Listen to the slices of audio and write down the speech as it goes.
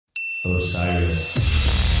Osiris.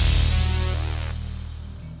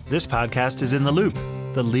 This podcast is In the Loop,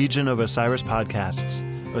 the Legion of Osiris podcasts.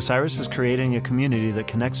 Osiris is creating a community that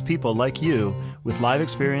connects people like you with live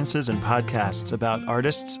experiences and podcasts about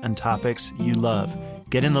artists and topics you love.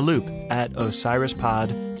 Get in the loop at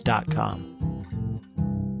osirispod.com.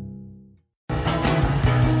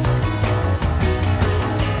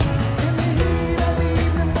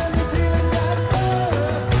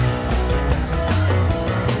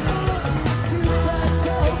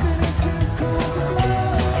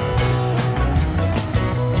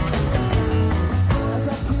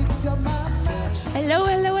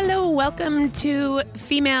 Welcome to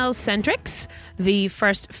Female Centrics, the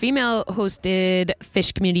first female-hosted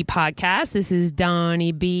fish community podcast. This is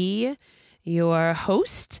Donnie B, your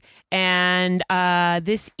host, and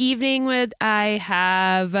this evening I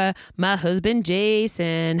have my husband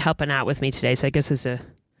Jason helping out with me today. So I guess it's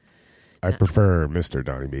I prefer Mr.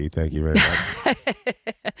 Donnie B. Thank you very much.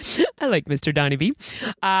 I like Mr. Donnie B.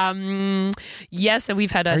 Yes, and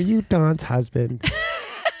we've had a. Are you Don's husband?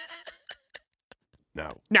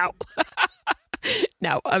 No. No.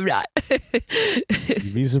 No, I'm not.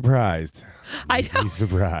 You'd be surprised. I know. You'd be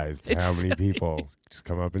surprised It's how many people just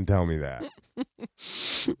come up and tell me that.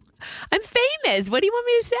 I'm famous. What do you want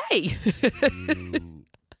me to say? You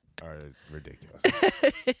are ridiculous.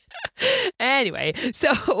 Anyway,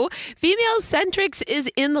 so Female Centrics is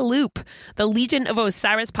In the Loop, the Legion of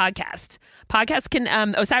Osiris podcast.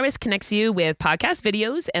 Osiris connects you with podcast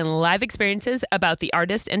videos and live experiences about the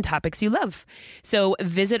artists and topics you love. So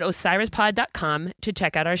visit osirispod.com to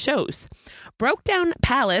check out our shows. Broke Down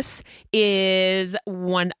Palace is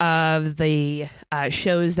one of the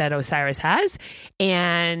shows that Osiris has,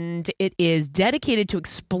 and it is dedicated to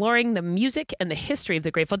exploring the music and the history of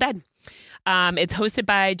the Grateful Dead. It's hosted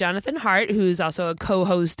by Jonathan Hart, who's also a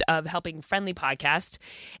co-host of Helping Friendly podcast,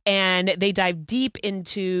 and they dive deep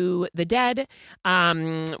into the Dead,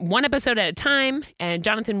 one episode at a time, and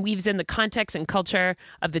Jonathan weaves in the context and culture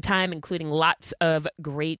of the time, including lots of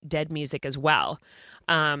great Dead music as well.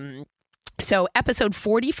 So episode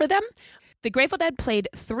 40 for them. The Grateful Dead played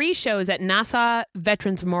 3 shows at Nassau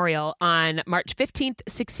Veterans Memorial on March 15th,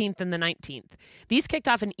 16th, and the 19th. These kicked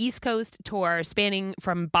off an East Coast tour spanning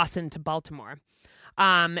from Boston to Baltimore.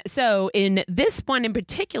 So in this one in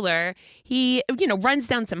particular, he, runs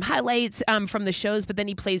down some highlights from the shows, but then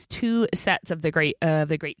he plays 2 sets of the great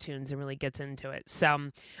tunes and really gets into it. So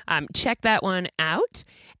check that one out.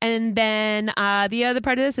 And then the other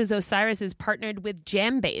part of this is Osiris is partnered with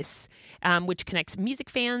Jambase, which connects music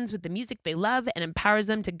fans with the music they love and empowers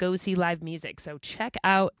them to go see live music. So check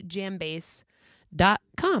out jambase.com.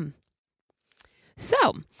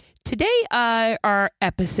 So today, our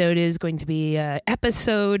episode is going to be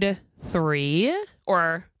episode 3,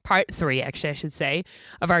 or part 3, actually, I should say,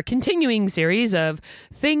 of our continuing series of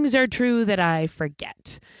Things Are True That I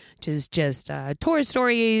Forget, which is just tour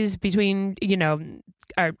stories between,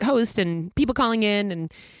 our host and people calling in,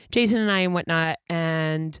 and Jason and I and whatnot.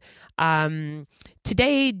 And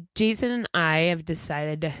today, Jason and I have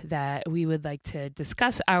decided that we would like to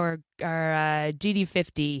discuss our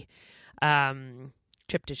GD50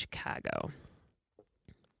 trip to Chicago,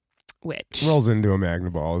 which rolls into a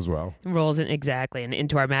Magnaball as well. Rolls in exactly and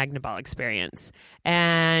into our Magnaball experience,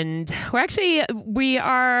 and we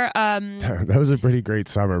are. That was a pretty great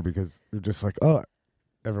summer because you're just like,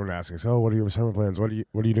 everyone asks us, what are your summer plans? What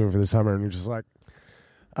are you doing for the summer? And you're just like,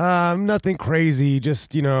 nothing crazy,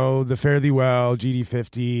 just the Fare Thee Well,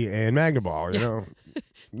 GD50, and Magnaball.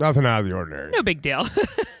 Nothing out of the ordinary. No big deal.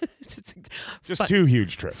 Just fun, 2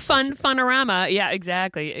 huge trips. Funorama. Yeah,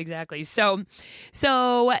 exactly. So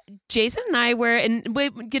Jason and I were, and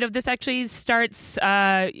this actually starts,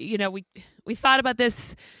 we thought about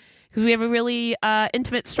this because we have a really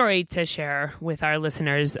intimate story to share with our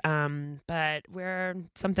listeners, but we're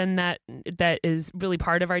something that is really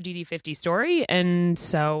part of our GD50 story, and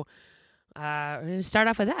so we're going to start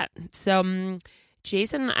off with that. So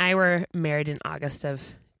Jason and I were married in August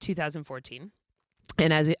of 2014.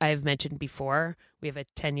 And as I've mentioned before, we have a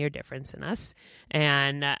 10-year difference in us.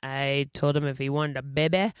 And I told him if he wanted a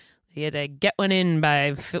baby, he had to get one in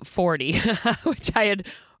by 40, which I had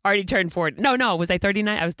already turned 40. No, was I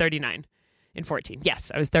 39? I was 39 in 14.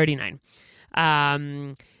 Yes, I was 39.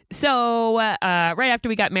 So right after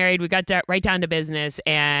we got married, we got right down to business,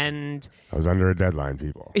 and I was under a deadline,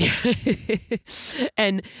 people.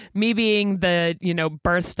 And me being the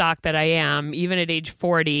birth stock that I am, even at age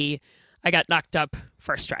 40, I got knocked up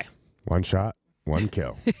first try. One shot. one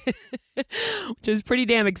kill. Which is pretty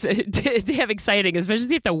damn exciting, especially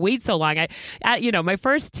if you have to wait so long. My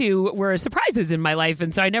first two were surprises in my life,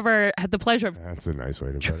 and so I never had the pleasure of... That's a nice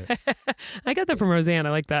way to put it. I got that from Roseanne. I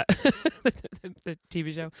like that. the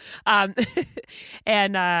TV show.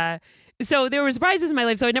 So there were surprises in my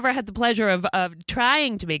life, so I never had the pleasure of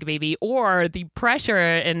trying to make a baby, or the pressure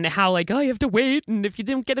and how you have to wait, and if you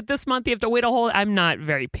didn't get it this month, you have to wait a whole... I'm not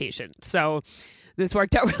very patient, so this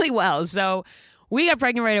worked out really well. So we got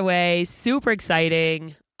pregnant right away. Super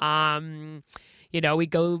exciting. We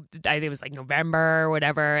go, I think it was November or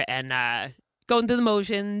whatever, and going through the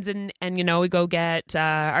motions, and we go get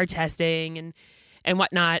our testing and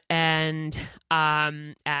whatnot. And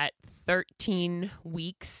at 13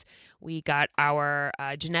 weeks, we got our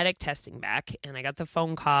genetic testing back, and I got the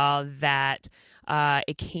phone call that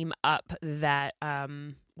it came up that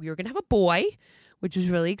we were going to have a boy, which was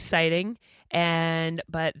really exciting,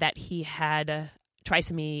 but that he had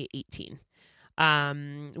trisomy 18,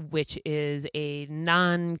 which is a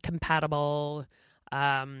non-compatible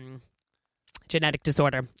genetic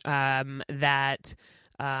disorder that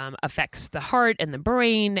affects the heart and the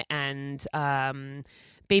brain, and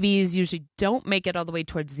babies usually don't make it all the way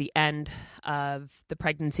towards the end of the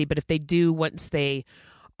pregnancy, but if they do, once they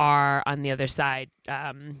are on the other side,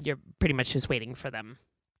 you're pretty much just waiting for them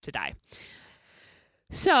to die.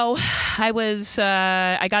 So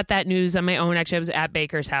I got that news on my own. Actually, I was at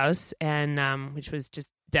Baker's house, and which was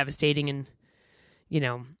just devastating and,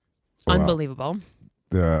 unbelievable.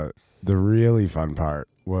 The really fun part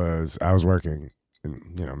was I was working in,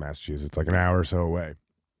 Massachusetts, an hour or so away.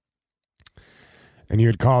 And you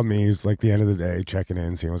had called me. It was the end of the day, checking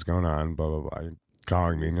in, seeing what's going on, blah, blah, blah. You're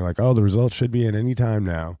calling me, and you're like, oh, the results should be in any time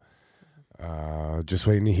now. Just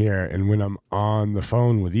waiting to hear. And when I'm on the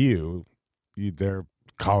phone with you, they're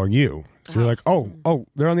calling you. So you're like, oh,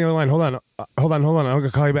 they're on the other line. Hold on. I'm going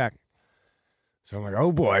to call you back. So I'm like,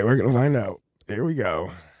 oh, boy, we're going to find out. Here we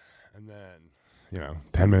go. And then,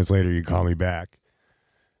 10 minutes later, you call me back.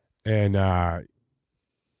 And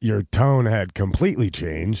your tone had completely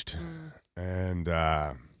changed. And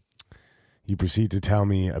you proceed to tell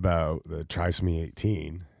me about the trisomy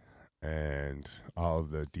 18 and all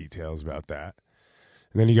of the details about that.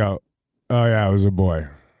 And then you go, oh, yeah, it was a boy.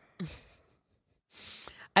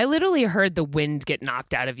 I literally heard the wind get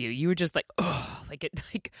knocked out of you. You were just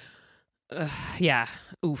yeah,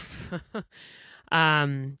 oof.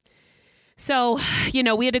 So,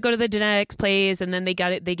 we had to go to the genetics place, and then they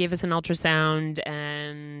gave us an ultrasound,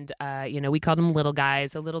 and, we called him little guy.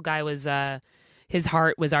 So little guy was, his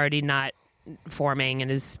heart was already not forming, and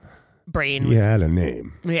his brain was... He had a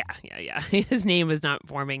name. Yeah. His name was not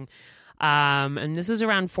forming. And this was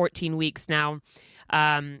around 14 weeks. Now,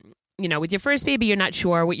 with your first baby, you're not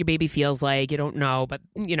sure what your baby feels like. You don't know. But,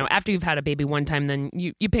 after you've had a baby one time, then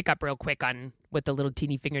you pick up real quick on what the little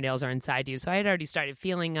teeny fingernails are inside you. So I had already started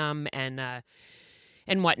feeling them and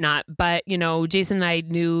whatnot. But, Jason and I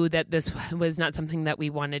knew that this was not something that we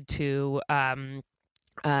wanted to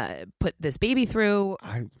put this baby through.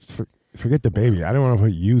 Forget the baby. I don't want to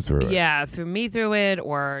put you through it. Yeah, through me through it,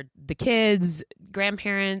 or the kids,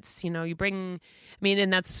 grandparents, you bring...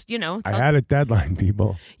 and that's, I had a deadline,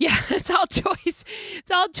 people. Yeah, it's all choice.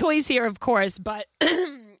 It's all choice here, of course. But,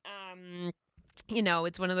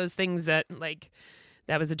 it's one of those things that,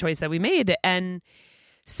 that was a choice that we made. And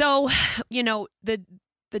so, the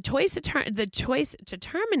choice to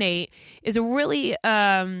terminate is a really,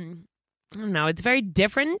 I don't know, it's very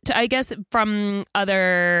different, I guess, from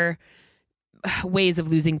other ways of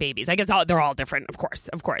losing babies. I guess they're all different, of course.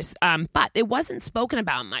 But it wasn't spoken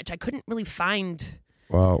about much. I couldn't really find...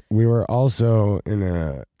 Well, we were also in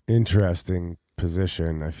a interesting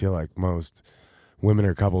position. I feel like most women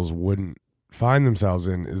or couples wouldn't find themselves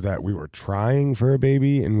in, is that we were trying for a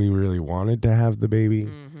baby and we really wanted to have the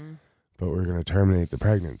baby, but we're going to terminate the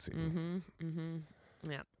pregnancy.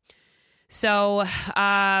 Yeah. So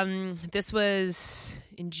this was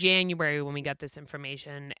in January when we got this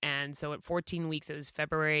information. And so at 14 weeks, it was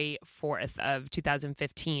February 4th of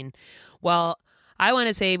 2015. Well, I want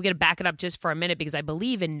to say we got to back it up just for a minute, because I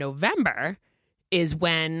believe in November is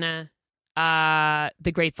when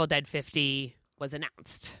the Grateful Dead 50 was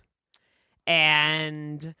announced.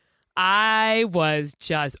 And I was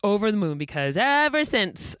just over the moon, because ever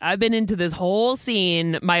since I've been into this whole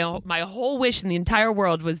scene, my whole wish in the entire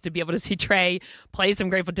world was to be able to see Trey play some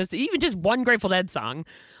Grateful Dead, even just one Grateful Dead song,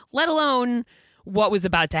 let alone what was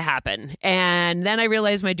about to happen. And then I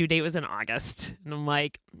realized my due date was in August, and I'm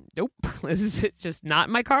like, nope, this is just not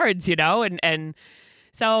in my cards, and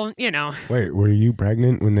so, Wait, were you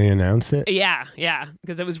pregnant when they announced it? Yeah,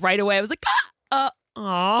 because it was right away. I was like, oh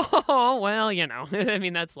Oh, well, you know, I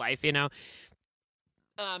mean, that's life, you know.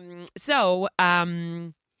 So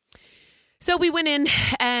we went in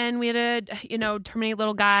and we had to, you know, terminate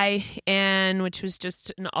little guy, and which was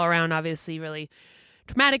just an all around, obviously, really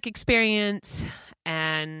traumatic experience.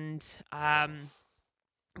 And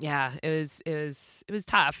yeah, it was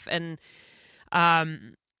tough. And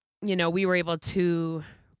you know, we were able to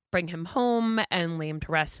bring him home and lay him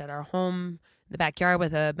to rest at our home in the backyard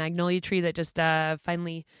with a magnolia tree that just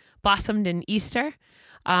finally blossomed in Easter.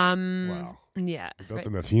 Wow. Yeah. We built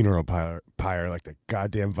him a funeral pyre like the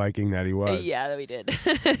goddamn Viking that he was. Yeah, we did.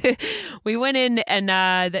 We went in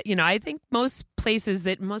and, you know, I think most places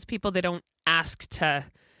that most people, they don't ask to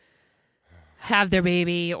have their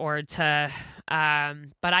baby or to,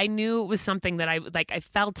 but I knew it was something that I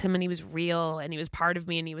felt him and he was real and he was part of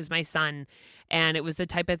me and he was my son. And it was the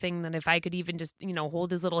type of thing that if I could even just, you know,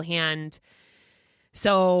 hold his little hand.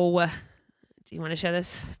 So do you want to share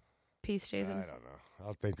this piece, Jason? I don't know.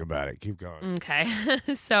 I'll think about it. Keep going. Okay.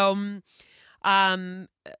 So yeah,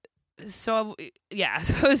 so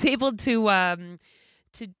I was able to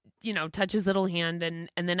you know, touch his little hand, and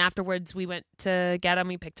then afterwards we went to get him.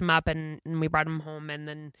 We picked him up and we brought him home, and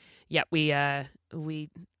then we had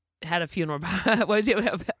a funeral. What was it?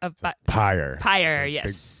 A pyre. Pyre.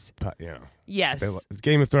 Yes. You know. Yes. It's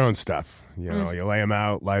Game of Thrones stuff. You know, you lay them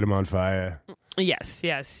out, light them on fire. Yes.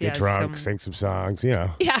 Get drunk, sing some songs. You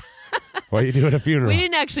know. Yeah. What you do at a funeral? We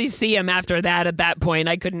didn't actually see him after that. At that point,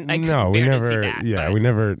 I couldn't. No, we bear never. To see that, yeah, but. we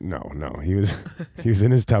never. No. He was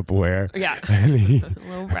in his Tupperware. Yeah, and a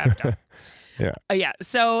little wrapped up. Yeah. Yeah.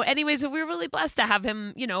 So, anyways, we were really blessed to have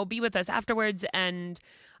him, you know, be with us afterwards and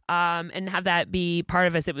have that be part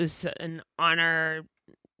of us. It was an honor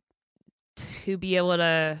to be able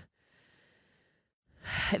to.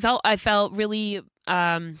 I felt really.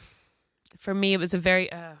 For me, it was a very,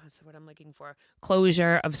 what's what I'm looking for,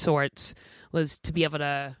 closure of sorts, was to be able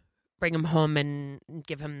to bring him home and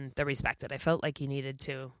give him the respect that I felt like he needed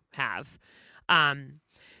to have.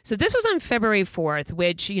 So this was on February 4th,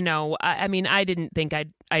 which, you know, I mean, I didn't think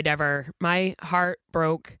I'd ever, my heart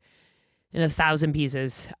broke in 1,000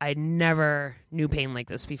 pieces. I never knew pain like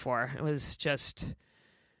this before. It was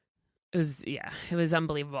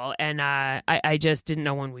unbelievable. And I just didn't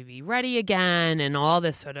know when we'd be ready again and all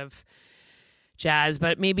this sort of jazz.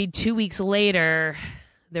 But maybe 2 weeks later,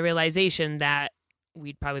 the realization that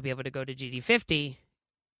we'd probably be able to go to GD50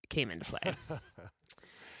 came into play.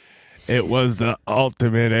 It was the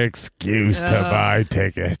ultimate excuse to buy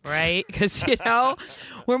tickets. Right? Because, you know,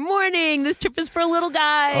 we're mourning. This trip is for a little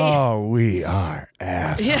guy. Oh, we are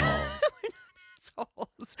assholes. Yeah.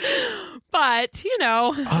 Assholes. But, you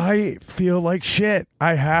know. I feel like shit.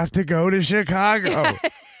 I have to go to Chicago.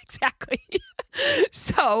 Exactly.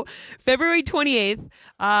 So, February 28th,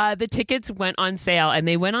 the tickets went on sale, and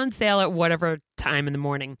they went on sale at whatever time in the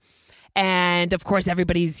morning. And of course,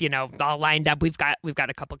 everybody's, you know, all lined up. We've got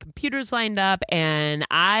a couple computers lined up, and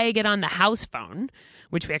I get on the house phone,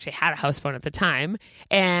 which we actually had a house phone at the time,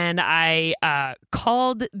 and I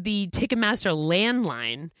called the Ticketmaster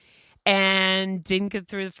landline and didn't get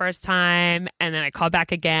through the first time, and then I called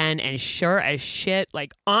back again, and sure as shit,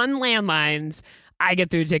 like on landlines, I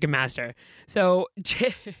get through Ticketmaster. So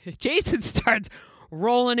Jason starts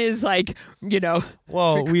rolling his, like, you know.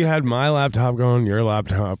 Well, we had my laptop going, your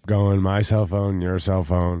laptop going, my cell phone, your cell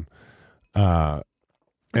phone. The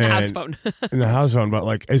house phone. And the house phone. But,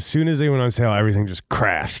 like, as soon as they went on sale, everything just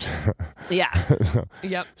crashed. Yeah.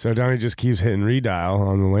 Yep. So Donnie just keeps hitting redial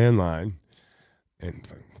on the landline. And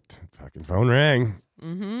the fucking phone rang.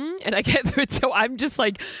 Mm-hmm. And I get through it. So I'm just,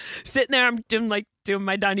 like, sitting there. I'm doing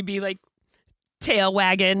my Donnie B, like, tail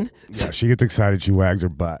wagging. Yeah, she gets excited. She wags her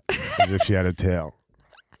butt as if she had a tail.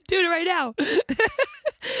 Doing it right now.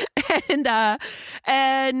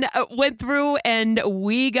 and went through, and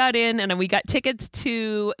we got in, and we got tickets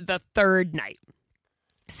to the third night.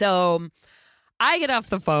 So I get off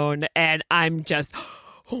the phone, and I'm just,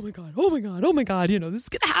 oh my God, you know, this is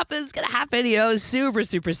gonna happen, you know, super,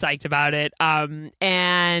 super psyched about it.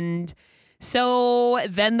 And so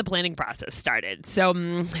then the planning process started. So,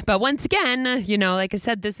 but once again, you know, like I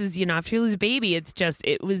said, this is, you know, after you lose a baby, it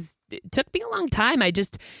took me a long time. I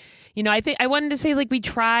just, you know, I wanted to say, like, we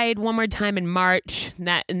tried one more time in March, and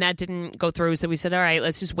that didn't go through. So we said, all right,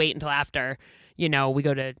 let's just wait until after, you know, we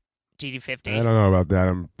go to GD50. I don't know about that.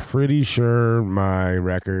 I'm pretty sure my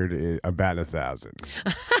record is, I'm batting 1,000.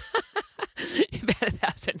 You bet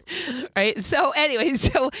 1,000. Right. So anyway,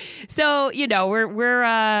 so, you know,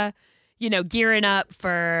 we're you know, gearing up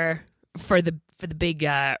for the big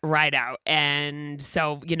ride out. And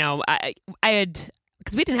so, you know, I had,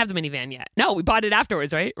 because we didn't have the minivan yet. No, we bought it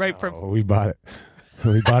afterwards, right? Right. We bought it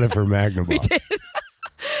We bought it for Magnum. We did.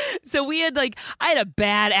 So we had I had a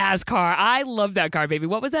badass car. I love that car, baby.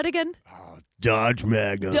 What was that again? Dodge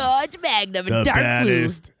Magnum. Dodge Magnum, The dark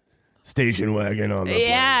baddest station wagon on the blue.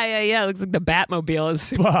 planet. Yeah. It looks like the Batmobile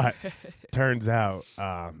is. But turns out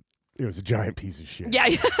it was a giant piece of shit.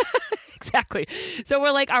 Yeah. Exactly. So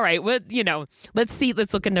we're like, all right, let's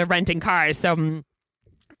look into renting cars. So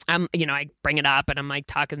I bring it up and I'm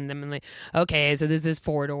talking to them and okay, so there's this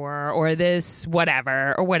 4-door or this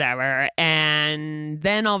whatever. And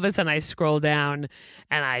then all of a sudden I scroll down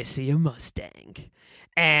and I see a Mustang.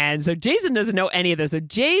 And so Jason doesn't know any of this. So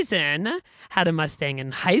Jason had a Mustang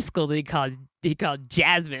in high school that he called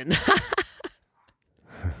Jasmine.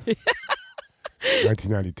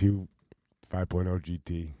 1992 5.0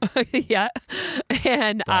 GT. Yeah.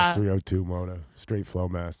 And Dash 302 motor, straight flow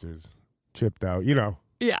masters, chipped out. Yeah.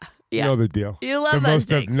 You know the deal. You love the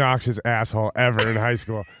Mustangs. most obnoxious asshole ever in high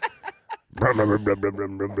school.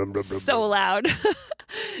 So loud.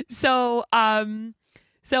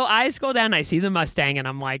 So I scroll down and I see the Mustang and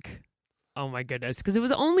I'm like, oh my goodness. Because it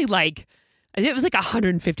was only it was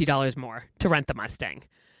 $150 more to rent the Mustang.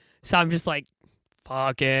 So I'm just like,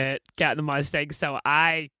 fuck it, get the Mustang. So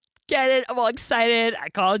I get it. I'm all excited. I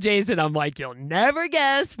call Jason. I'm like, you'll never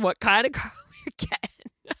guess what kind of car we're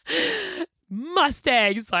getting.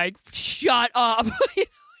 Mustangs, shut up.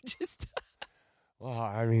 Just. Well,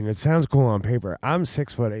 I mean, it sounds cool on paper. I'm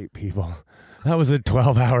 6'8", people. That was a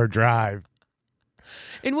 12-hour drive.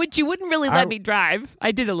 In which you wouldn't really let me drive.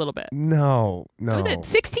 I did a little bit. No. What was it?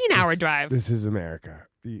 16-hour drive. This is America.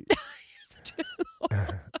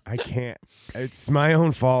 I can't. It's my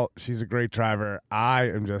own fault. She's a great driver. I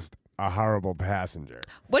am just a horrible passenger.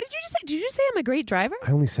 What did you just say? Did you just say I'm a great driver?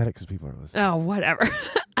 I only said it because people are listening. Oh, whatever.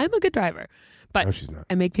 I'm a good driver. But no, she's not.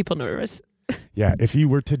 I make people nervous. Yeah, if you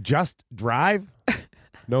were to just drive,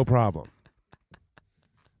 no problem.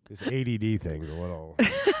 This ADD thing's a little...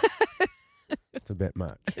 It's a bit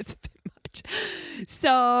much. It's a bit much.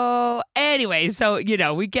 So anyway,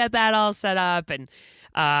 we get that all set up and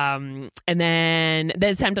then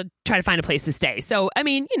it's time to try to find a place to stay. So, I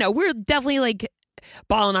mean, we're definitely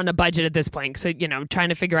balling on a budget at this point. So, trying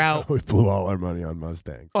to figure out. We blew all our money on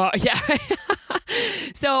Mustangs. Oh, yeah.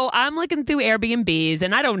 So I'm looking through Airbnbs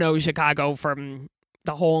and I don't know Chicago from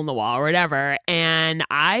the hole in the wall or whatever. And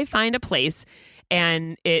I find a place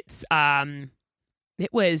and it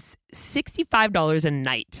was $65 a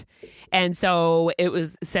night. And so it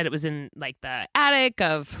was in the attic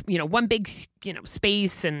of, one big,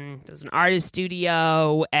 space, and there was an artist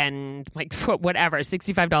studio and whatever,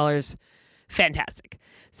 $65. Fantastic.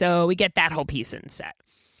 So we get that whole piece in set.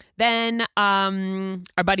 Then our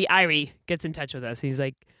buddy Irie gets in touch with us. He's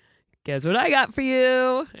like, guess what I got for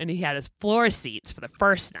you? And he had his floor seats for the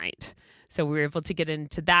first night. So we were able to get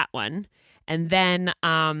into that one. And then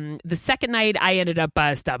the second night, I ended up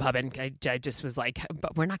StubHubbing. I just was like,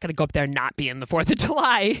 but we're not going to go up there and not be in the 4th of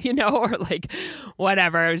July, or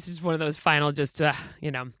whatever. It was just one of those final And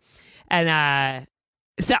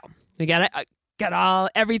so we got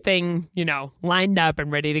everything, lined up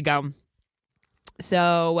and ready to go.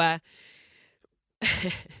 So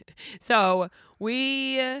so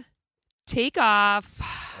we take off.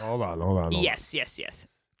 Hold on. Yes.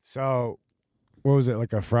 So... What was it,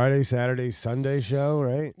 like a Friday, Saturday, Sunday show,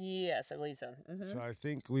 right? Yes, I believe so. Mm-hmm. So I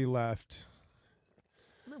think we left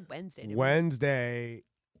Wednesday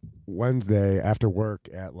after work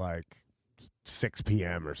at 6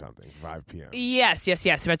 p.m. or something, 5 p.m. Yes.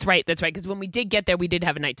 That's right. Because when we did get there, we did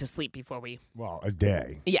have a night to sleep before we... Well, a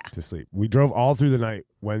day to sleep. We drove all through the night,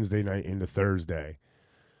 Wednesday night into Thursday.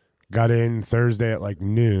 Got in Thursday at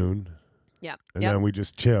noon. Yeah. And then we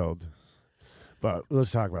just chilled. But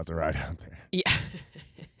let's talk about the ride out there. Yeah.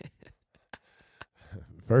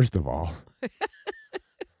 First of all.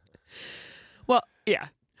 Well, yeah.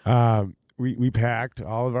 We packed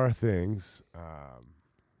all of our things.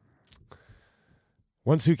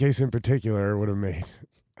 One suitcase in particular would have made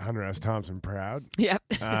Hunter S. Thompson proud. Yep.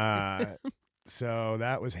 So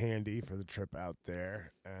that was handy for the trip out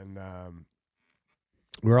there. And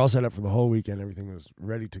we were all set up for the whole weekend. Everything was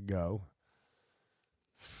ready to go.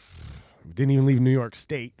 We didn't even leave New York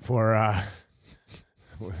State for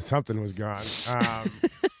something was gone.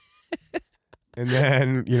 And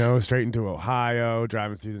then, straight into Ohio,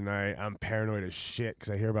 driving through the night. I'm paranoid as shit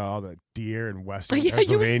because I hear about all the deer in Western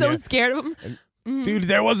Pennsylvania. You were so scared of them. And, dude,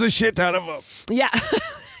 there was a shit ton of them. Yeah.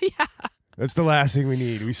 Yeah. That's the last thing we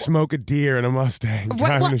need. We smoke a deer in a Mustang.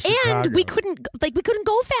 And we couldn't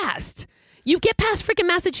go fast. You get past freaking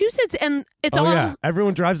Massachusetts and it's all... yeah.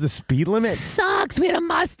 Everyone drives the speed limit. Sucks. We had a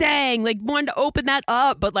Mustang. Wanted to open that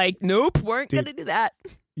up, but nope, weren't going to do that.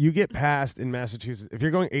 you get passed in Massachusetts. If you're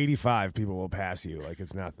going 85, people will pass you like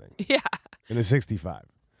it's nothing. Yeah. In a 65.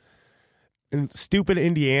 In stupid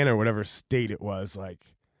Indiana or whatever state it was, like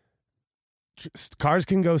cars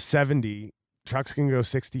can go 70, trucks can go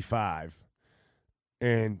 65,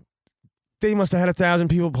 and they must have had 1,000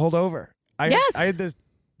 people pulled over. I had the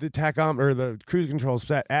tachometer, the cruise control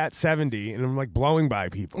set at 70, and I'm like blowing by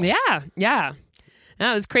people. Yeah.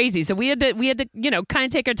 That was crazy. So we had to, kind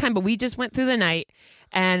of take our time, but we just went through the night.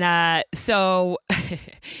 And so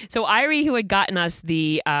Irie, who had gotten us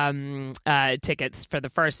the tickets for the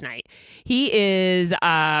first night, he is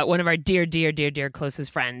one of our dear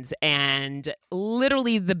closest friends, and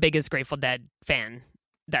literally the biggest Grateful Dead fan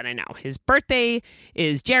that I know. His birthday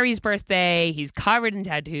is Jerry's birthday. He's covered in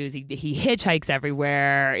tattoos. He hitchhikes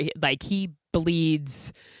everywhere. He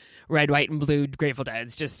bleeds red, white, and blue Grateful Dead.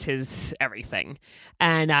 It's just his everything.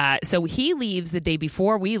 And so he leaves the day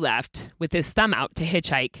before we left with his thumb out to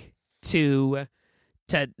hitchhike to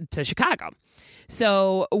Chicago.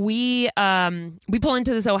 So we pull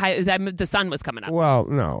into this Ohio. The sun was coming up. Well,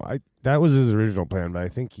 no, that was his original plan, but I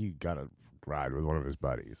think he got a ride with one of his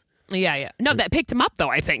buddies. Yeah. No, that picked him up though,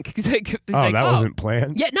 I think. That wasn't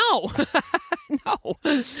planned? Yeah, no. No.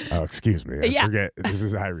 Oh, excuse me. I forget. This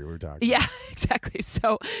is Irie we're talking about. Exactly.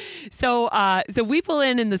 So we pull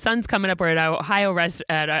in and the sun's coming up. We're at Ohio rest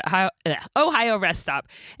stop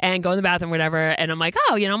and go in the bathroom, whatever. And I'm like,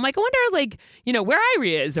 I wonder, where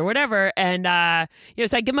Irie is or whatever. And,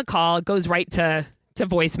 so I give him a call. It goes right to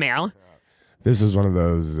voicemail. This is one of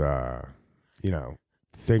those,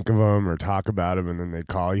 think of them or talk about them and then they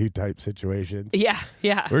call you type situations.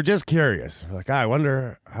 Yeah. We're just curious. We're like, I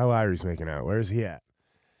wonder how Irie's making out. Where's he at?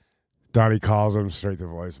 Donnie calls him straight to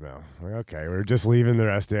voicemail. We're like, okay, we're just leaving the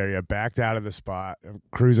rest area, backed out of the spot, I'm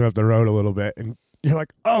cruising up the road a little bit, and you're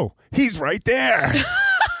like, oh, he's right there.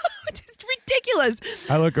 Just ridiculous.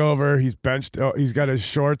 I look over, he's benched, he's got his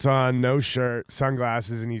shorts on, no shirt,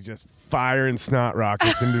 sunglasses, and he's just firing snot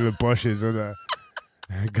rockets into the bushes of the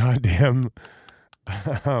goddamn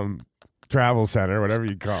travel center, whatever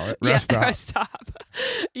you call it. Rest stop.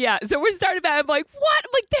 Yeah. So we're starting back. I'm like, what?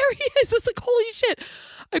 I'm like, there he is. I was like, holy shit.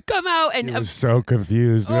 I come out and he was so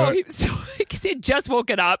confused. He was because he had just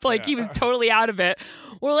woken up. He was totally out of it.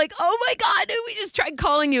 We're like, oh my God, dude, we just tried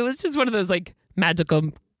calling you. It was just one of those magical,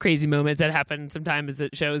 crazy moments that happen sometimes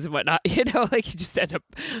at shows and whatnot. You just end up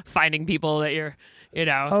finding people that you're,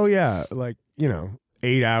 Oh yeah.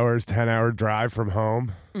 8 hours, 10-hour drive from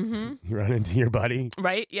home. Mm-hmm. You run into your buddy.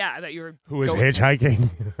 Right? Yeah. That you were who was hitchhiking.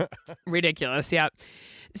 Ridiculous. Yeah.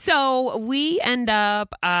 So we end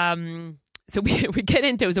up, so we get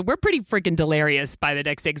into, so we're pretty freaking delirious by the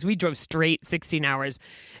next day because we drove straight 16 hours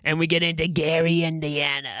and we get into Gary,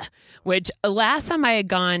 Indiana, which last time I had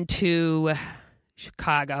gone to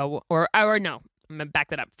Chicago or no, I'm going to back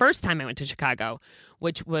that up. First time I went to Chicago,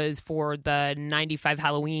 which was for the 95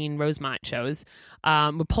 Halloween Rosemont shows.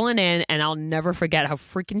 We're pulling in, and I'll never forget how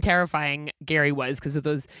freaking terrifying Gary was because of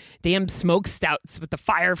those damn smoke stouts with the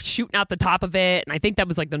fire shooting out the top of it. And I think that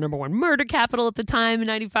was the #1 murder capital at the time in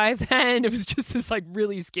 95. And it was just this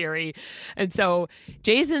really scary. And so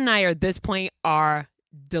Jason and I at this point are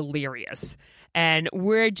delirious. And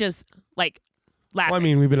we're just laughing. Well,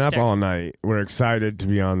 we've been up all night. We're excited to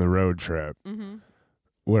be on the road trip. Mm-hmm.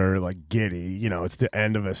 We're giddy. It's the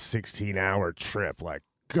end of a 16-hour trip.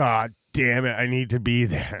 God damn it, I need to be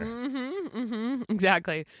there.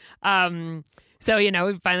 Exactly. So,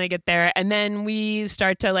 we finally get there, and then we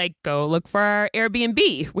start to go look for our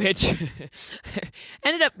Airbnb, which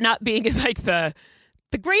ended up not being in the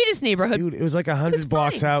greatest neighborhood. Dude, it was 100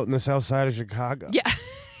 blocks out in the south side of Chicago. Yeah.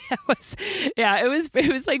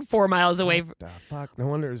 It was 4 miles away. What the fuck? No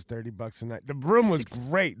wonder it was $30 a night. The room was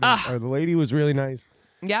great. The lady was really nice.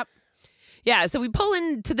 Yep. Yeah, so we pull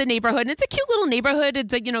into the neighborhood, and it's a cute little neighborhood.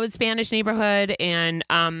 It's a Spanish neighborhood, and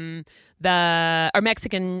or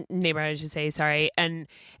Mexican neighborhood, I should say. Sorry,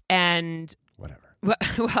 and whatever.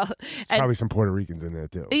 Well, probably some Puerto Ricans in there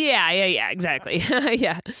too. Yeah, exactly.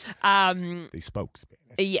 Yeah. They spoke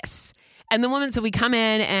Spanish. Yes. And the woman, so we come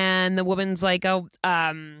in and the woman's like, you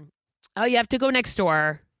have to go next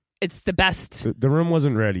door. It's the best. The room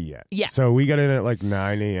wasn't ready yet. Yeah. So we got in at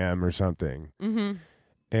 9 a.m. or something. Mm-hmm.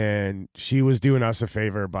 And she was doing us a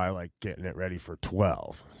favor by getting it ready for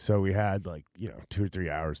 12. So we had 2 or 3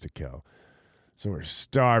 hours to kill. So we're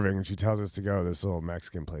starving. And she tells us to go to this little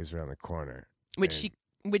Mexican place around the corner. Which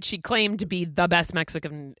she claimed to be the best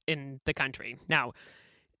Mexican in the country. Now,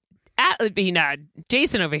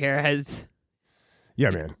 Jason over here has.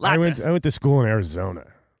 Yeah, man. I went to school in Arizona.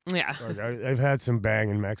 Yeah. I've had some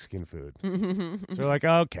banging Mexican food. So we're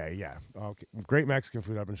okay, yeah. Okay. Great Mexican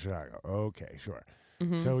food up in Chicago. Okay, sure.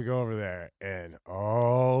 So we go over there, and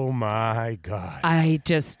oh my God.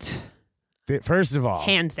 First of all,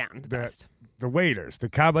 hands down, the best. The waiters, the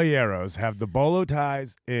caballeros, have the bolo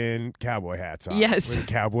ties and cowboy hats on. Yes. With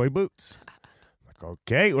cowboy boots. Like,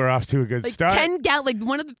 okay, we're off to a good start.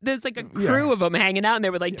 10-gallon, there's like a crew of them hanging out, and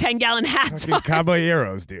they were like 10-gallon hats on.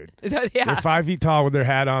 Caballeros, dude. Yeah. They're 5 feet tall with their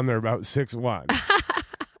hat on. They're about 6'1".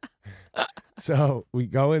 So we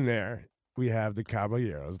go in there. We have the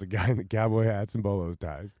caballeros, the guy in the cowboy hats and bolo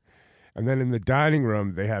ties. And then in the dining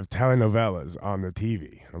room, they have telenovelas on the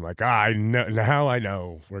TV. I'm like, I know now. I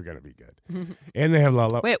know we're gonna be good. And they have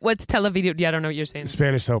Wait, what's televideo? Yeah, I don't know what you're saying.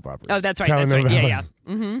 Spanish soap operas. Oh, that's right. That's right. Yeah.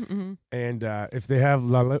 And if they have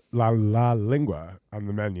la lengua on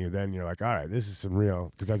the menu, then you're like, all right, this is some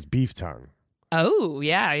real, because that's beef tongue. Oh,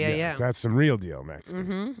 yeah. That's some real deal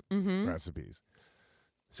Mexican recipes.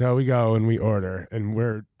 So we go and we order, and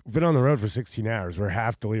we've been on the road for 16 hours. We're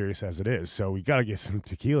half delirious as it is, so we got to get some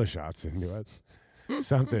tequila shots into it.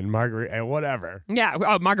 Something, margarita, whatever. Yeah,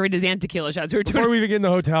 margaritas and tequila shots. Before we even get in the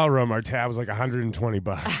hotel room, our tab was like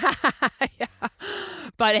 $120. Yeah.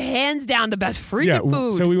 But hands down, the best freaking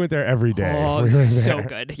food. So we went there every day. Oh, so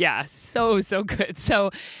good. Yeah, so good.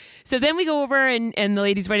 So then we go over and the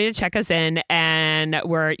lady's ready to check us in, and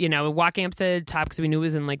we're, walking up to the top because we knew it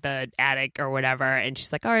was in like the attic or whatever. And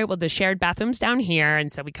she's like, all right, well, the shared bathroom's down here. And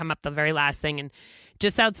so we come up the very last thing, and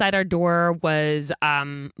just outside our door was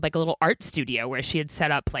like a little art studio where she had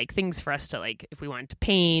set up like things for us to, like, if we wanted to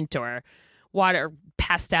paint or water,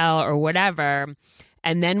 pastel or whatever.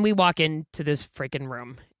 And then we walk into this freaking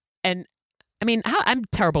room. And I mean, I'm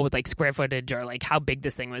terrible with like square footage or like how big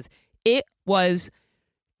this thing was. It was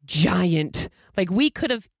giant. Like, we could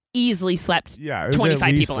have easily slept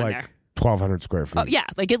 25 people in there. 1,200 square feet. Oh, yeah,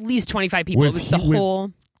 like at least 25 people. It was the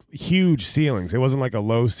whole huge ceilings. It wasn't like a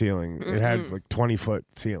low ceiling. It had like 20-foot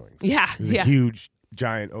ceilings. Yeah, it was a huge,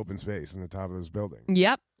 giant open space in the top of this building.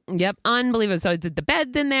 Yep, unbelievable. So I did the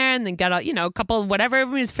bed in there, and then got a couple whatever. It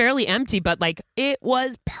was fairly empty, but like it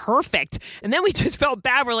was perfect. And then we just felt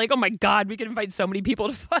bad. We're like, oh my God, we could invite so many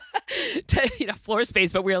people to floor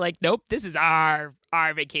space, but we were like, nope, this is our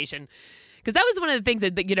vacation. Because that was one of the things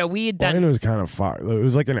that we had done. And it was kind of far. It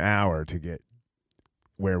was like an hour to get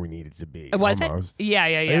where we needed to be. Was almost. it? Yeah.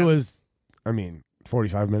 It was,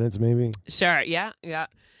 45 minutes maybe. Sure, yeah.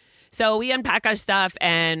 So we unpack our stuff,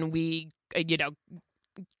 and we,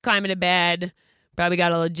 climb into bed. Probably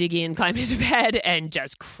got a little jiggy and climbed into bed and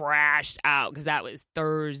just crashed out because that was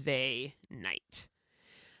Thursday night.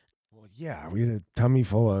 Well, yeah, we had a tummy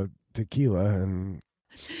full of tequila and.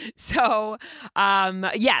 So,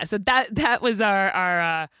 so that was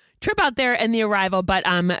our trip out there and the arrival. But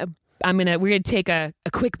we're gonna take a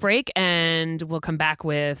quick break, and we'll come back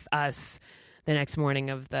with us the next morning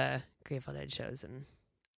of the Grateful Dead shows and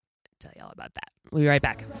tell you all about that. We'll be right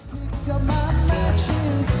back.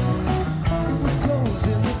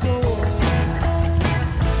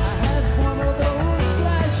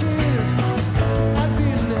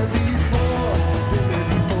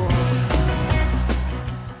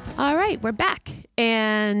 All right, we're back.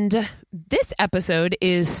 And this episode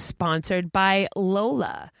is sponsored by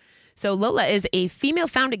Lola. So Lola is a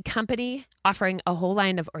female-founded company offering a whole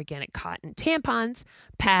line of organic cotton tampons,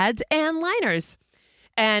 pads, and liners.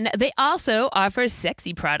 And they also offer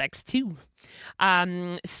sexy products, too.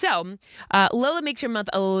 Lola makes your month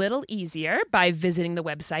a little easier by visiting the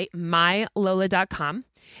website mylola.com.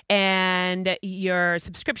 And your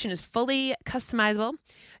subscription is fully customizable.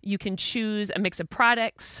 You can choose a mix of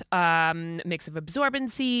products, mix of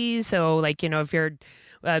absorbencies. So, if you're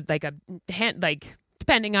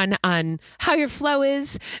depending on how your flow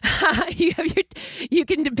is, you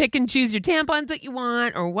can pick and choose your tampons that you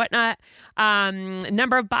want or whatnot.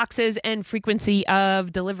 Number of boxes and frequency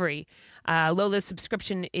of delivery. Lola's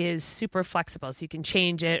subscription is super flexible, so you can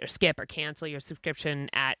change it or skip or cancel your subscription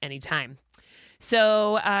at any time.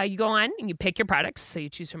 So you go on and you pick your products. So you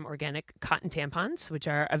choose from organic cotton tampons, which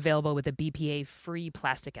are available with a BPA-free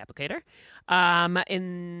plastic applicator,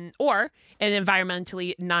 or an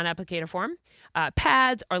environmentally non-applicator form,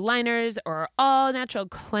 pads or liners or all-natural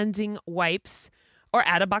cleansing wipes, or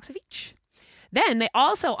add a box of each. Then they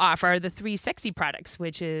also offer the 3 sexy products,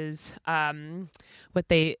 which is what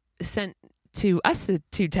they sent to us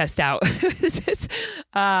to test out. This is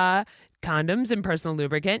condoms and personal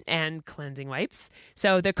lubricant and cleansing wipes.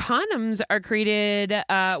 So the condoms are created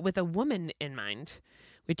with a woman in mind,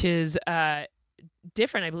 which is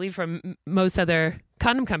different, I believe, from most other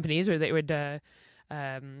condom companies, where they would,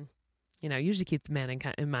 usually keep the man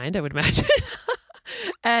in mind, I would imagine.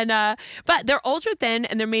 And but they're ultra thin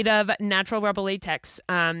and they're made of natural rubber latex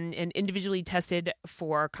and individually tested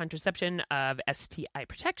for contraception of STI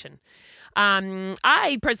protection.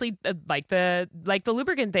 I personally like the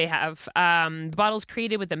lubricant they have. The bottle's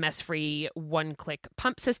created with a mess-free one-click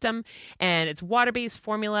pump system, and it's water-based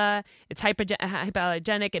formula. It's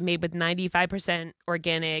hypoallergenic and made with 95%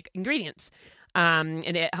 organic ingredients. And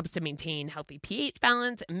it helps to maintain healthy pH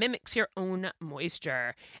balance, mimics your own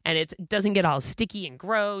moisture, and it doesn't get all sticky and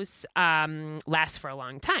gross. Lasts for a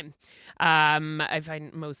long time. I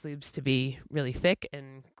find most lubes to be really thick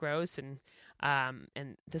and gross, and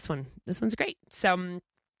this one's great. So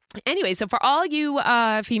anyway, so for all you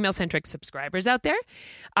female-centric subscribers out there,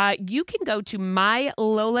 you can go to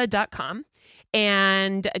mylola.com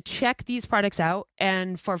and check these products out.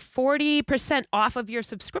 And for 40% off of your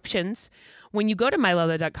subscriptions, when you go to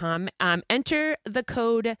mylola.com, enter the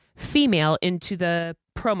code FEMALE into the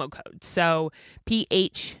promo code. So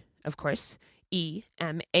PH, of course,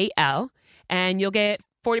 EMAL, and you'll get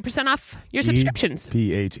 40% off your subscriptions.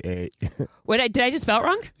 PHA. Did I just spell it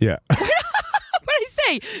wrong? Yeah. What did I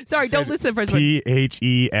say? Sorry, don't listen to the first one.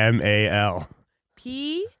 PHEMAL.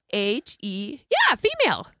 PHE. Yeah,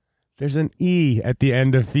 female. There's an E at the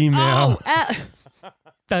end of female. Oh,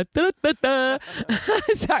 da, da, da, da.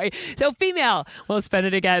 Sorry. So female. We'll spell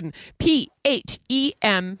it again.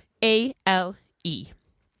 PHEMALE.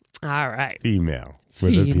 All right. Female.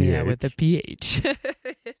 Female with a PH.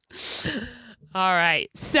 All right.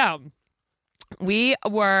 So we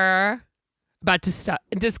were about to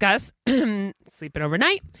discuss sleeping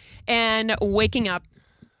overnight and waking up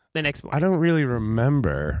the next morning. I don't really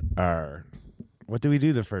remember what did we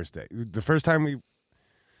do the first day? The first time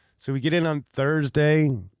so we get in on Thursday.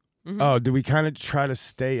 Mm-hmm. Oh, did we kind of try to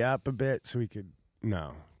stay up a bit so we could,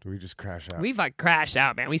 no. Did we just crash out? We've crashed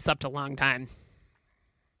out, man. We slept a long time.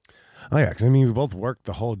 Oh, yeah, because, we both worked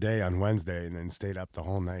the whole day on Wednesday and then stayed up the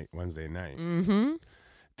whole night Wednesday night. Mm-hmm.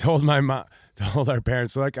 Told our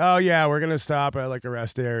parents, like, oh, yeah, we're going to stop at, a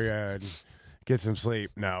rest area and get some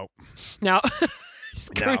sleep. No.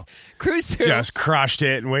 Just cruise through. Just crushed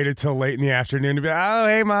it and waited till late in the afternoon to be like, oh,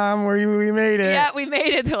 hey, Mom, we made it. Yeah, we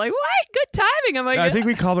made it. They're like, what? Good timing. I'm like, I think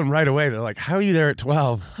we called them right away. They're like, how are you there at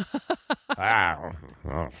 12? Wow.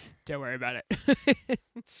 Oh. Don't worry about it.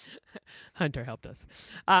 Hunter helped us.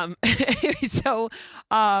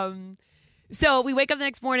 So we wake up the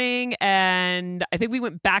next morning, and I think we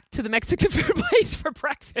went back to the Mexican food place for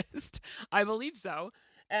breakfast. I believe so.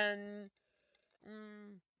 And,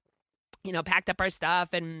 packed up our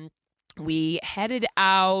stuff, and we headed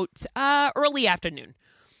out early afternoon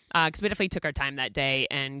because we definitely took our time that day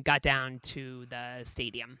and got down to the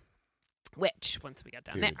stadium, which once we got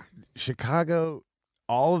down there. Chicago,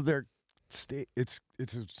 all of their it's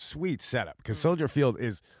a sweet setup because Soldier Field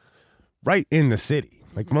is right in the city.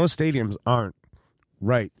 Most stadiums aren't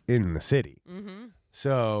right in the city. Mm-hmm.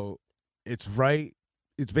 So it's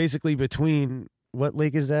basically between, what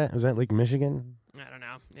lake is that? Is that Lake Michigan? I don't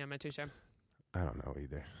know. Yeah, I'm not too sure. I don't know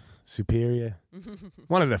either. Superior?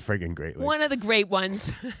 One of the friggin' Great Lakes. One of the great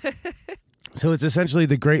ones. So it's essentially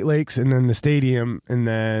the Great Lakes and then the stadium and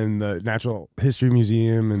then the Natural History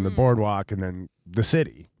Museum and the boardwalk and then the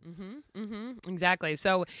city. Exactly.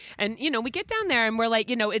 So, and, we get down there and we're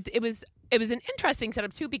like, it was an interesting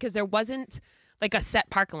setup too because there wasn't a set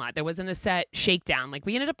parking lot. There wasn't a set shakedown.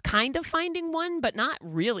 We ended up kind of finding one, but not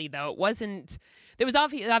really though. It wasn't, there was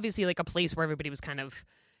obviously a place where everybody was kind of,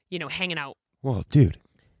 hanging out. Well, dude,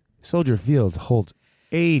 Soldier Field holds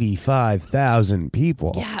 85,000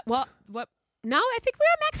 people. Yeah. Well, no, I think we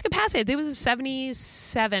were at max capacity. There was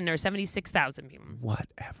 77 or 76,000 people.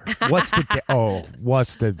 Whatever. What's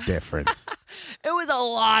the difference? It was a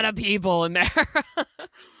lot of people in there.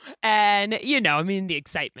 And, the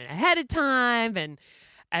excitement ahead of time.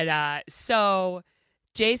 And so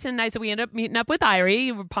Jason and I, so we ended up meeting up with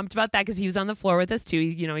Irie. We're pumped about that because he was on the floor with us too.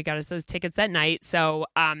 He got us those tickets that night. So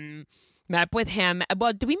met up with him.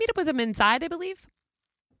 Well, did we meet up with him inside, I believe?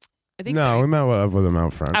 I think so. We met up with him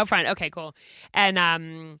out front. Out front. Okay, cool.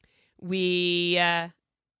 And we, had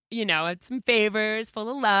some favors full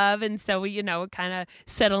of love. And so we, kind of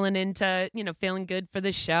settling into, feeling good for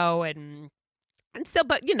the show. And so,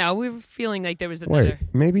 but, we were feeling like there was another. Wait,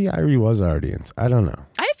 maybe Irie was already in. I don't know.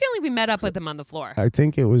 I have a feeling we met up with him on the floor. I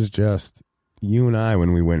think it was just you and I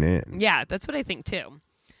when we went in. Yeah, that's what I think too.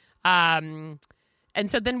 And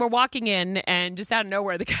so then we're walking in, and just out of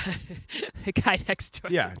nowhere, the guy next to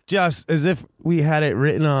us. Yeah, just as if we had it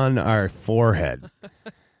written on our forehead.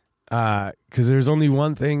 Because there's only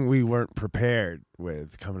one thing we weren't prepared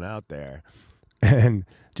with coming out there. And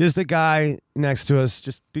just the guy next to us,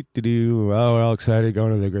 just oh, we're all excited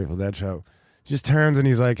going to the Grateful Dead show. just turns and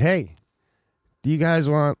he's like, hey, do you guys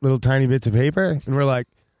want little tiny bits of paper? And we're like,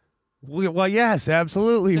 well, yes,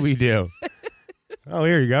 absolutely we do. Oh,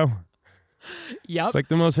 here you go. Yep. It's like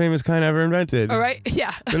the most famous kind ever invented. All right.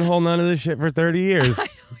 Yeah. Been holding on to this shit for 30 years.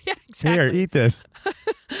 Yeah, exactly. Here, eat this.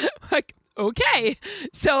 Like, okay.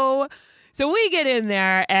 So we get in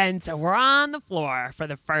there, and so we're on the floor for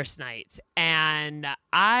the first night. And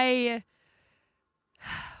I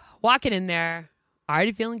walking in there,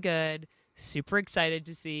 already feeling good, super excited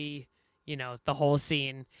to see, the whole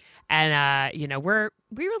scene. And,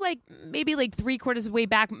 we were like maybe like 3/4 of the way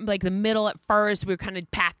back, like the middle at first. We were kind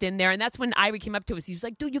of packed in there. And that's when Irie came up to us. He was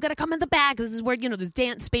like, dude, you got to come in the back. This is where, there's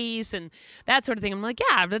dance space and that sort of thing. I'm like,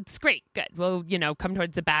 yeah, that's great. Good. Well, come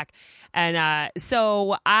towards the back. And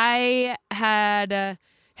so I had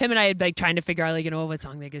him and I had like trying to figure out like, what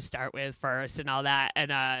song they could start with first and all that.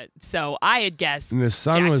 And so I had guessed. And the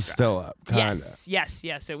sun was Jackstraw. still up, kind of. Yes,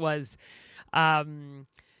 it was.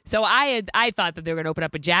 So I thought that they were going to open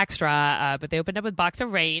up with Jackstraw, but they opened up with Box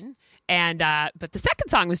of Rain, and but the second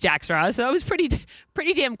song was Jackstraw, so that was pretty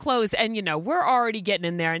damn close. And we're already getting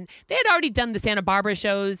in there, and they had already done the Santa Barbara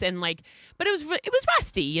shows, and but it was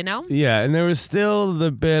rusty, Yeah, and there was still the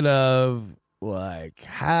bit of like,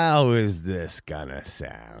 how is this gonna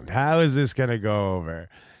sound? How is this gonna go over?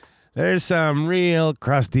 There's some real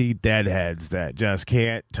crusty deadheads that just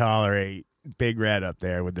can't tolerate Big Red up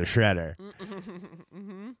there with the shredder.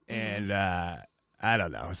 And I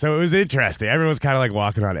don't know. So it was interesting. Everyone was kind of like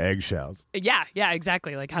walking on eggshells. Yeah,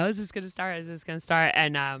 exactly. Like, how is this going to start?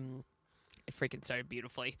 And it freaking started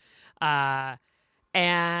beautifully. And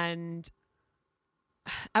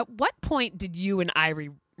at what point did you and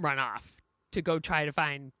Irie run off to go try to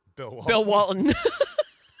find Bill Walton?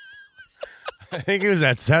 I think it was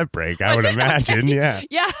at set break, I would imagine. Okay. Yeah.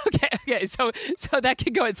 Yeah. Okay. So that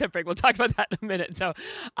could go at set break. We'll talk about that in a minute. So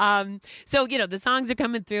the songs are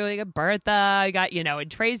coming through. You got Bertha, you got, and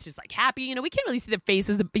Trey's just like happy. We can't really see their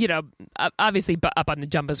faces, obviously up on the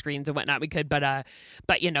jumbo screens and whatnot. We could, but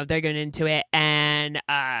they're going into it. And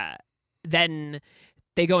then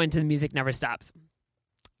they go into The Music Never Stops.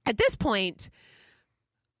 At this point,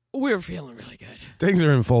 we're feeling really good. Things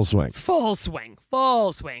are in full swing. Full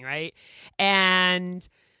swing, right? And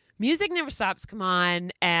Music Never Stops come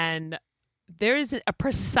on, and there's a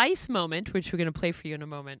precise moment, which we're going to play for you in a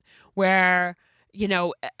moment, where,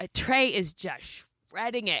 Trey is just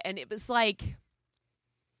shredding it. And it was like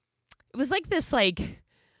this, like,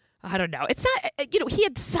 I don't know. It's not, he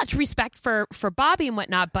had such respect for Bobby and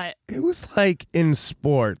whatnot, but it was like in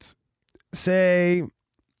sports, say,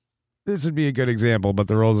 this would be a good example, but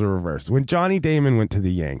the roles are reversed. When Johnny Damon went to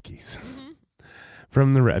the Yankees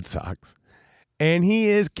from the Red Sox, and he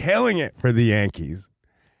is killing it for the Yankees.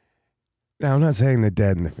 Now, I'm not saying the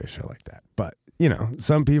dead and the fish are like that, but,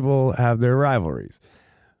 some people have their rivalries.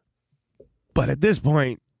 But at this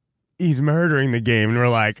point, he's murdering the game, and we're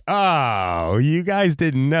like, oh, you guys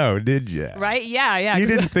didn't know, did you? Right? Yeah. You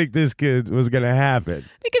didn't think this was going to happen.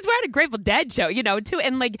 Because we're at a Grateful Dead show, too.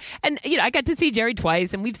 And I got to see Jerry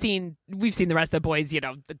twice, and we've seen the rest of the boys,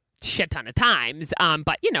 a shit ton of times.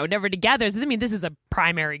 But, never together. So, this is a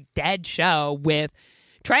primary Dead show with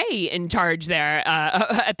Trey in charge there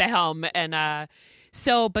at the helm. And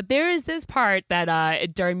but there is this part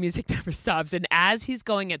that during Music Never Stops, and as he's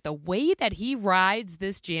going it, the way that he rides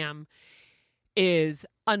this jam is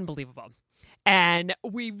unbelievable. And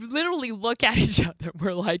we literally look at each other.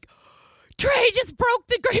 We're like, Trey just broke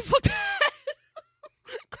the Grateful Dead.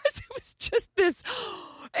 Because it was just this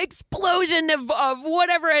explosion of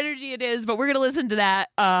whatever energy it is. But we're going to listen to that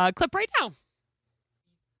clip right now.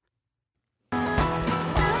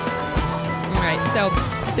 All right, so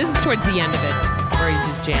this is towards the end of it, where he's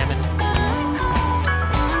just jamming.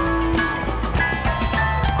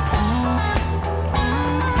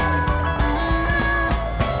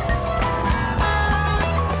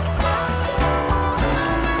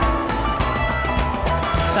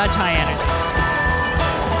 Such high energy.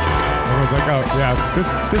 Everyone's like, oh, yeah, this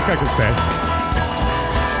guy can stay.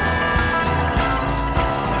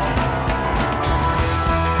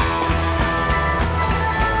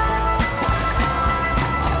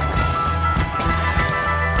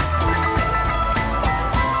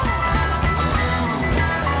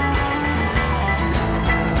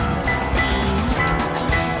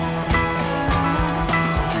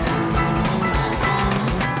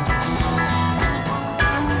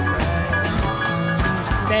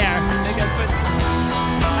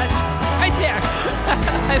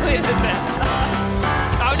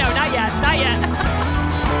 Oh, no, not yet. Not yet.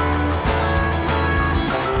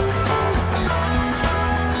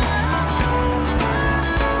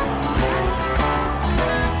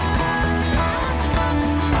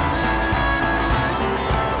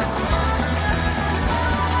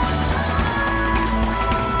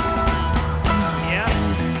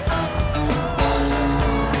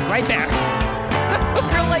 right there.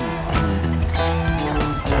 We're like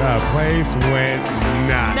The place went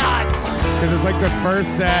nuts. Because it's like the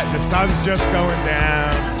first set, the sun's just going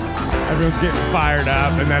down, everyone's getting fired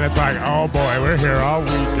up, and then it's like, oh boy, we're here all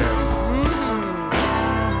weekend.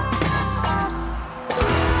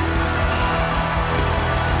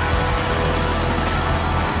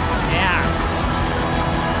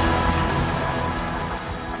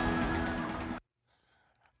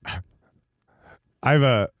 I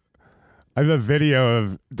have a video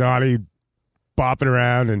of Donnie bopping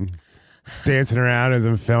around and dancing around as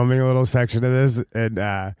I'm filming a little section of this,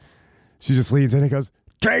 and she just leans in and goes,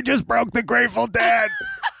 "Trey just broke the Grateful Dead."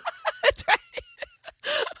 That's right.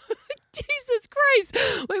 Jesus Christ!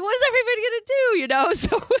 Like, what is everybody gonna do? You know?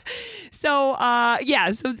 So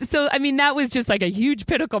I mean, that was just like a huge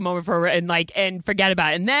pinnacle moment for her, and forget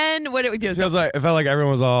about it. And then what it would do? It felt like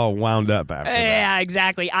everyone was all wound up after that. Yeah,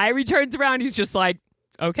 exactly. Irie turns around. He's just like,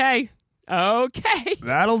 okay,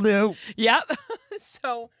 that'll do. Yep.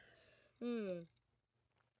 So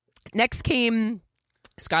next came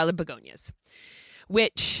Scarlet Begonias,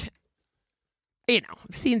 which, you know,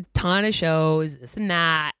 I've seen a ton of shows, this and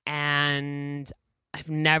that, and I've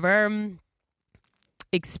never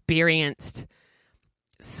experienced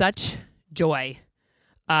such joy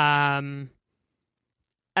as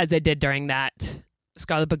I did during that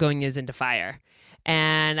Scarlet Begonias Into Fire.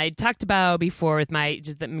 And I talked about before with my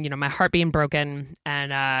heart being broken,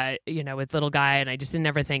 and with little guy, and I just didn't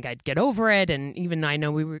ever think I'd get over it. And even I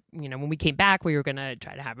know we were, when we came back, we were gonna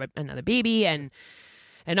try to have another baby and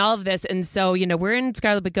all of this. And so, we're in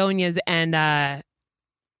Scarlet Begonias, and the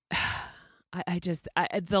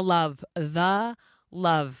love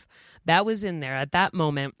that was in there at that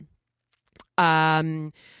moment.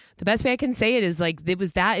 The best way I can say it is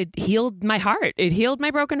it healed my heart. It healed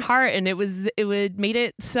my broken heart, and it made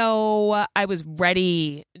it so I was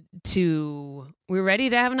ready we were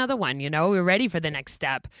ready to have another one, we were ready for the next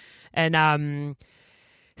step. And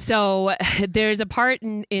so there's a part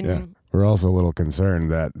in yeah. We're also a little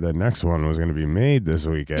concerned that the next one was going to be made this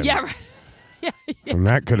weekend. Yeah, right. Yeah. And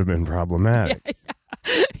that could have been problematic.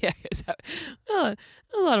 Yeah. A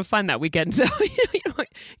lot of fun that weekend. So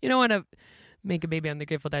you don't want to make a baby on the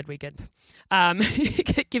Grateful Dead weekend.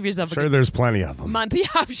 Give yourself a there's plenty of them. Month. Yeah,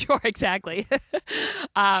 I'm sure. Exactly.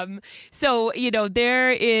 So,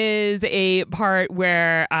 there is a part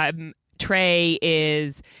where Trey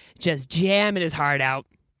is just jamming his heart out.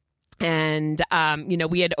 And,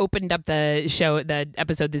 we had opened up the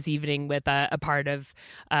episode this evening with a part of,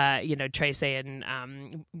 Trey saying,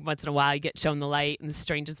 once in a while you get shown the light in the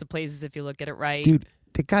strangest of places if you look at it right. Dude,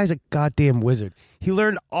 the guy's a goddamn wizard. He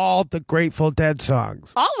learned all the Grateful Dead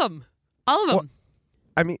songs. All of them. Well,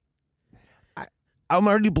 I mean, I'm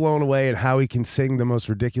already blown away at how he can sing the most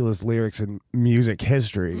ridiculous lyrics in music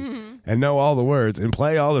history and know all the words and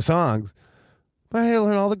play all the songs. But I had to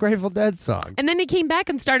learn all the Grateful Dead songs. And then he came back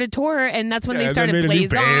and started tour, and that's when they started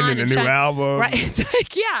Blaze On and a new album. Right? It's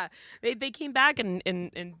like, yeah, they came back and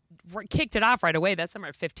kicked it off right away. That Summer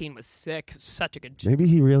of 15 was sick. Such a good. Maybe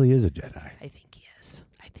he really is a Jedi. I think he is.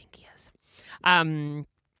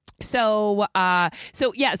 So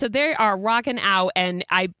they are rocking out, and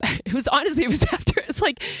it was after, it's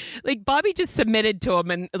like Bobby just submitted to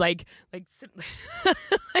him, and like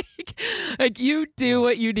you do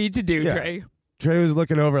what you need to do, yeah. Trey. Trey was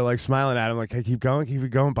looking over, like smiling at him, like, "Hey, keep it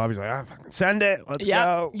going." Bobby's like, fucking send it, let's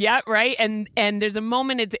go. Yeah, right. And there's a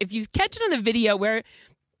moment, if you catch it on the video where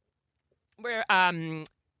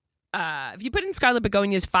if you put in Scarlet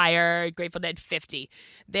Begonias Fire, Grateful Dead 50,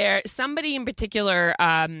 somebody in particular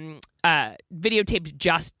videotaped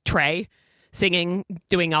just Trey singing,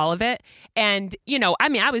 doing all of it. And,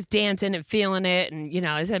 I was dancing and feeling it. And,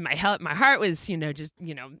 I said my heart was, just,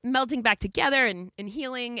 melting back together and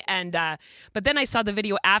healing. And, but then I saw the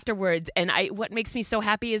video afterwards, and what makes me so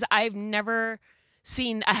happy is I've never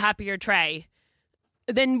seen a happier Trey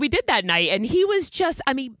than we did that night. And he was just,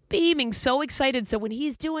 beaming, so excited. So when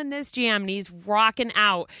he's doing this jam and he's rocking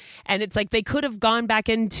out, and it's like they could have gone back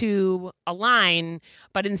into a line,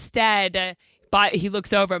 but instead, he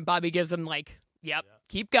looks over and Bobby gives him yep,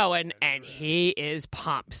 keep going. And he is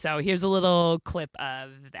pumped. So here's a little clip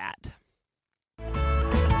of that.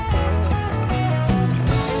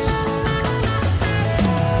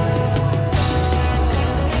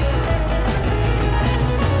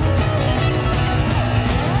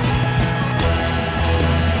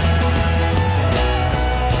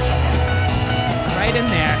 Right in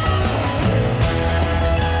there.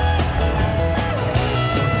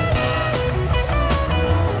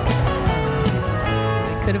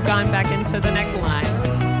 They could have gone back into the next line.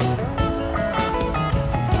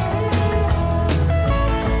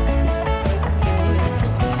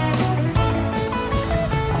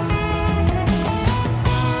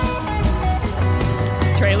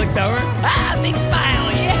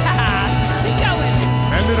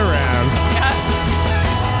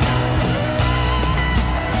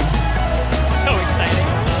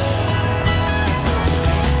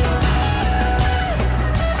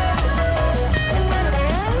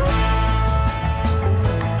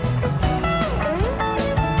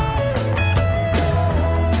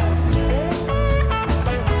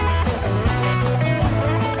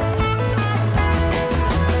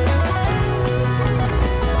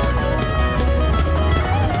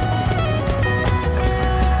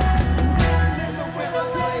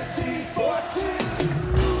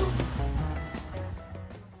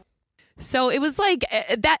 So it was like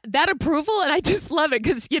that approval, and I just love it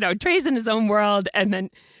because, Trey's in his own world, and then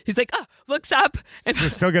he's like, looks up. And We're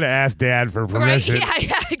still going to ask Dad for permission. Right?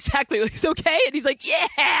 Yeah, exactly. Like, he's okay. And he's like, yeah,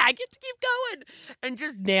 I get to keep going. And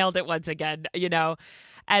just nailed it once again,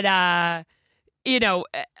 And,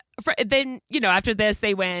 then, after this,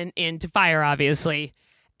 they went into fire, obviously.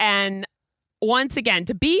 And once again,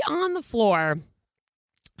 to be on the floor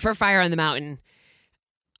for Fire on the Mountain,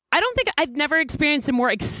 I don't think I've never experienced a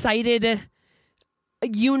more excited,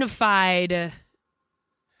 unified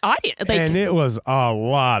audience. And it was a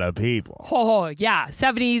lot of people. Oh, yeah.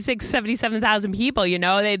 76, 77,000 people,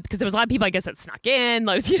 because there was a lot of people, I guess, that snuck in.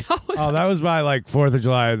 Those, Oh, that was by 4th of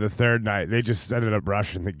July, the third night. They just ended up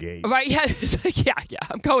rushing the gate. Right. Yeah. It's like, yeah,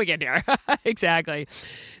 I'm going in here. Exactly.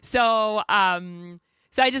 So I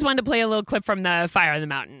just wanted to play a little clip from the Fire on the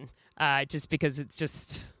Mountain, just because it's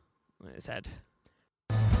just, what I said.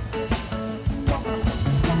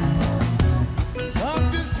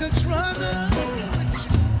 Long distance runner,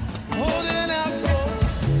 holding out for,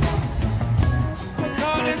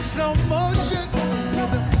 caught in slow motion,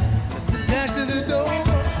 dash to the door.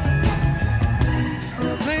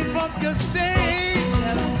 Flame from your stage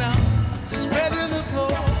has now spread to the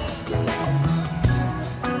floor.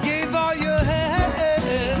 Gave all you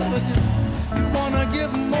had, but you wanna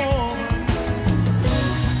give more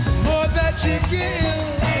that you give.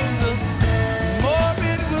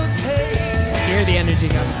 Hear the energy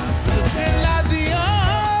coming out.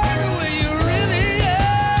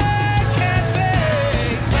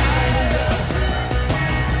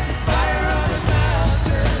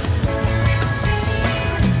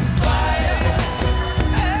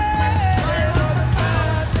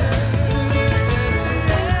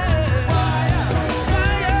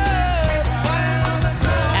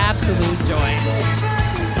 Absolute joy.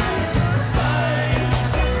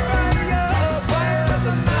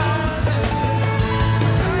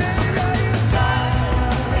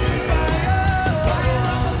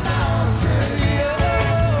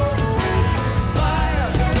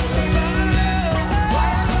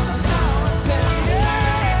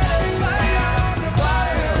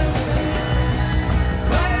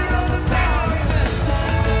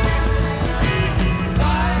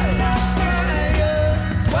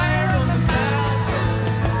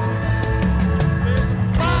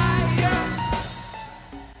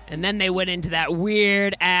 And then they went into that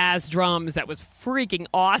weird ass drums that was freaking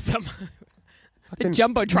awesome. The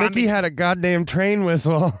Jumbotron. Mickey had a goddamn train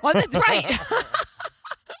whistle. Oh, that's right.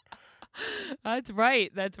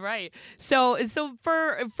 That's right. So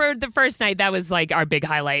for the first night, that was like our big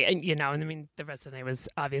highlight, and the rest of the night was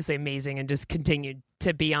obviously amazing, and just continued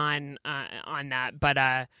to be on that.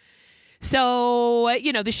 But so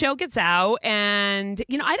the show gets out, and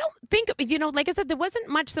I don't think like I said, there wasn't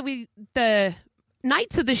much that the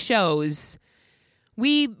nights of the shows,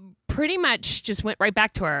 we pretty much just went right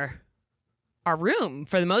back to our room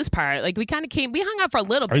for the most part. Like we kind of we hung out for a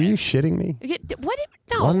little bit. Are you shitting me? What?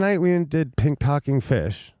 No. One night we did Pink Talking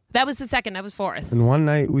Fish. That was the second. That was fourth. And one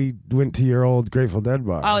night we went to your old Grateful Dead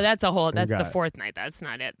bar. Oh, that's the fourth night. That's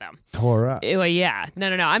not it though. Tore up. Well, yeah.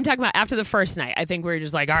 No. I'm talking about after the first night. I think we were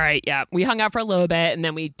just like, all right, yeah. We hung out for a little bit, and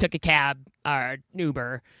then we took a cab or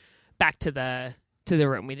Uber back to the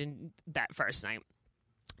room. We didn't that first night.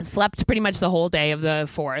 Slept pretty much the whole day of the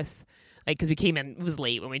fourth, because we came in, it was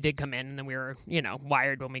late when we did come in, and then we were,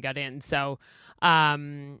 wired when we got in. So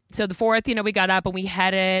the fourth, we got up and we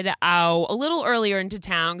headed out a little earlier into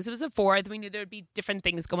town because it was the fourth. We knew there would be different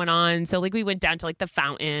things going on. So we went down to the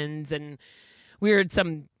fountains, and we heard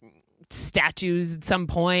some statues at some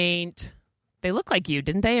point. They look like you,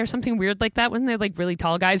 didn't they? Or something weird like that when they're really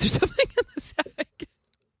tall guys or something.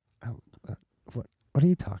 What are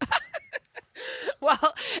you talking about?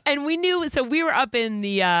 Well, and we knew, so we were up in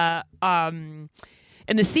the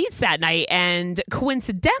seats that night, and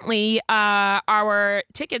coincidentally, our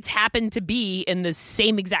tickets happened to be in the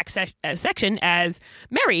same exact section as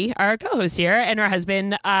Mary, our co-host here, and her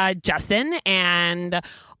husband Justin, and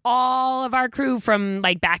all of our crew from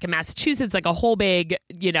back in Massachusetts, a whole big,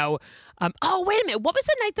 oh wait a minute, what was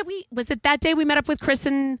the night was it that day we met up with Chris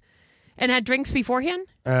and had drinks beforehand?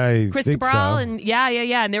 Chris Cabral, so. and yeah,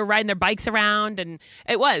 and they were riding their bikes around, and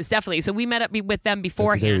it was definitely. So we met up with them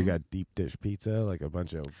beforehand. Today we got deep dish pizza, a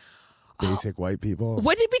bunch of basic white people.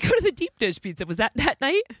 When did we go to the deep dish pizza? Was that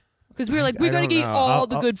night? Because we were we got to eat all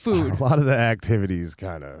the good food. A lot of the activities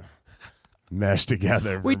kind of meshed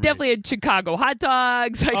together. We definitely had Chicago hot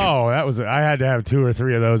dogs. That was I had to have 2 or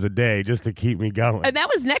 3 of those a day just to keep me going. And that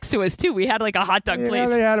was next to us too. We had a hot dog place.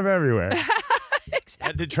 They had them everywhere. Exactly.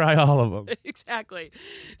 Had to try all of them. Exactly.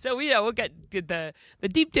 So we did the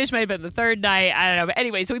deep dish might have been the third night. I don't know. But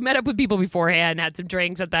anyway, so we met up with people beforehand, had some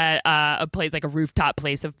drinks at that a place, like a rooftop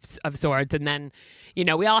place of sorts, and then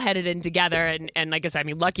we all headed in together. And like I said, I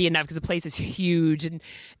mean, lucky enough because the place is huge and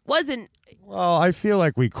wasn't. Well, I feel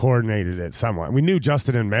like we coordinated it somewhat. We knew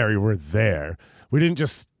Justin and Mary were there. We didn't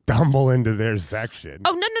just stumble into their section.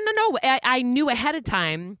 Oh no! I knew ahead of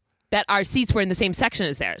time that our seats were in the same section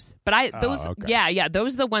as theirs. But those are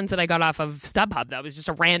the ones that I got off of StubHub. That was just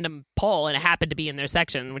a random poll, and it happened to be in their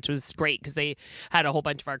section, which was great because they had a whole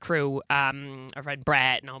bunch of our crew, our friend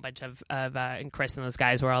Brett and a whole bunch of and Chris and those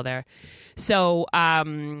guys were all there. So,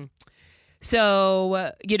 we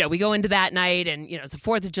go into that night, and it's the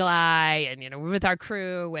 4th of July, and we're with our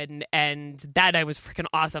crew, and that night was freaking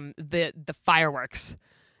awesome. The fireworks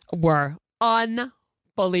were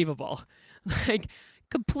unbelievable, like.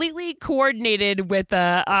 Completely coordinated with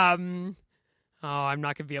I'm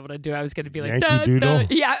not gonna be able to do it. I was gonna be like Yankee Doodle.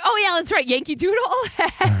 Yeah. Oh yeah, that's right, Yankee Doodle.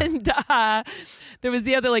 And there was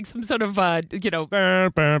the other like some sort of Yes.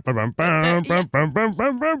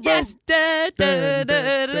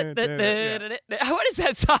 What is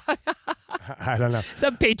that song? I don't know.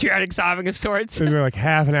 Some patriotic song of sorts. There's like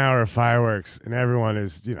half an hour of fireworks, and everyone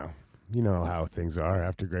is, you know how things are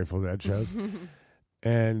after Grateful Dead shows.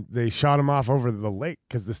 And they shot them off over the lake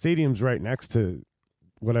because the stadium's right next to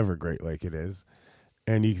whatever Great Lake it is.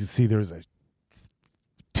 And you can see there's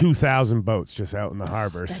 2,000 boats just out in the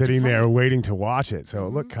harbor sitting there waiting to watch it. So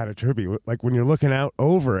it looked kind of trippy. Like when you're looking out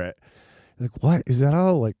over it, like, what? Is that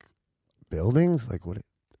all like buildings? Like what?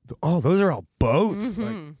 Oh, those are all boats.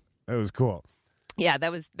 Like, that was cool. Yeah,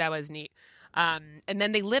 that was neat. And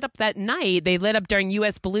then they lit up that night. They lit up during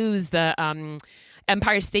U.S. Blues, the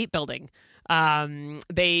Empire State Building.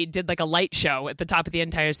 They did like a light show at the top of the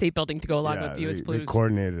Empire State Building to go along with U.S. Blues. They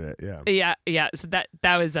coordinated it, yeah. So that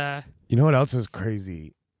was You know what else was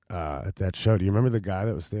crazy at that show? Do you remember the guy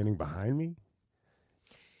that was standing behind me?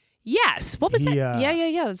 Yes. What was that?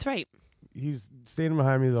 Yeah. That's right. He was standing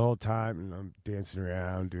behind me the whole time, and I'm dancing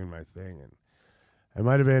around doing my thing, and I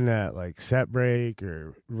might have been at like set break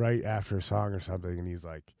or right after a song or something, and he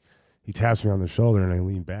taps me on the shoulder, and I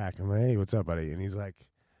lean back. I'm like, hey, what's up, buddy? And he's like,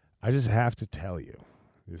 I just have to tell you,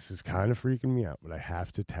 this is kind of freaking me out, but I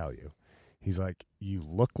have to tell you. He's like, you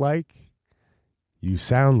look like, you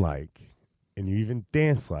sound like, and you even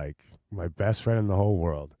dance like my best friend in the whole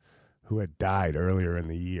world who had died earlier in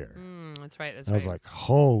the year. That's right. I was like,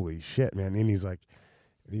 holy shit, man. And he's like,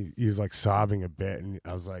 he was like sobbing a bit. And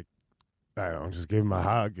I was like, I don't know, just give him a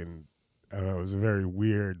hug. And I don't know, it was a very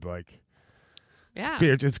weird, like, yeah.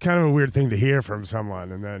 It's kind of a weird thing to hear from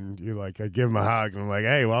someone, and then I give him a hug, and I'm like,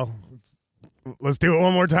 hey, well, let's do it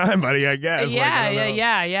one more time, buddy, I guess.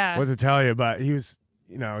 Yeah. What to tell you, but he was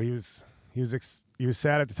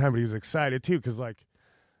sad at the time, but he was excited too, because I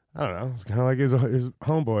don't know, it's kind of like his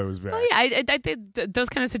homeboy was back. Oh yeah, I think those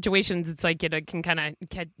kind of situations, it's like it can kind of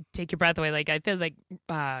take your breath away. Like I feel like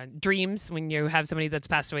dreams, when you have somebody that's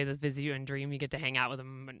passed away that visits you in dream, you get to hang out with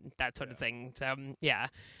them and that sort of thing. So yeah.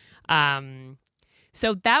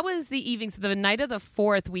 So that was the evening. So the night of the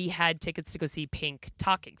 4th, we had tickets to go see Pink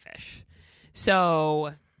Talking Fish.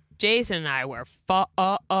 So Jason and I were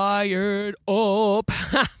fired up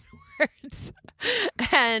afterwards.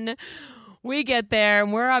 And we get there,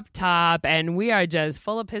 and we're up top, and we are just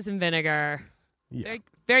full of piss and vinegar. Yeah. Very,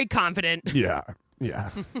 very confident. Yeah.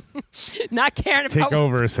 Not caring about Take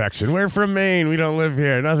over a section. We're from Maine. We don't live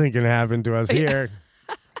here. Nothing can happen to us here.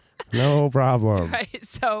 No problem. Right.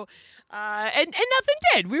 So... and nothing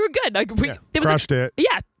did. We were good. Like there was crushed it.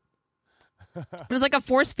 Yeah. It was like a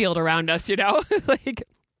force field around us, like,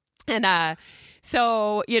 and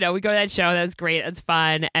so we go to that show. That was great. That's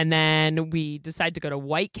fun. And then we decide to go to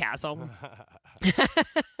White Castle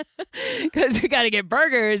because we got to get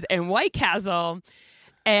burgers in White Castle.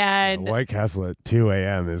 And White Castle at 2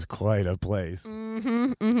 a.m. is quite a place.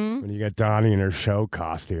 When you got Donnie in her show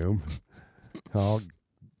costume, all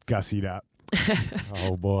gussied up.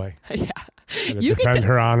 Oh boy! Yeah, you defend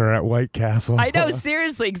her honor at White Castle. I know,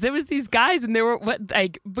 seriously, because there was these guys, and they were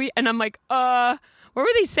and I'm like, what were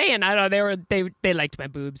they saying? I don't know. They liked my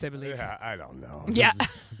boobs, I believe. Yeah, I don't know. Yeah,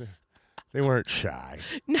 they weren't shy.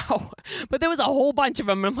 No, but there was a whole bunch of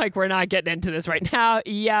them. And I'm like, we're not getting into this right now.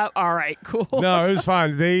 Yeah, all right, cool. No, it was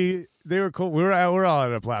fun. They were cool. We were all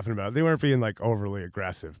ended up laughing about it. They weren't being like overly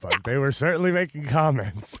aggressive, but they were certainly making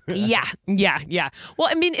comments. Yeah. Well,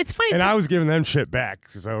 I mean, it's funny. And I was giving them shit back,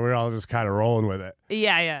 so we're all just kind of rolling with it.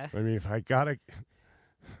 Yeah. I mean, if I gotta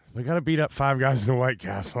beat up 5 guys in a White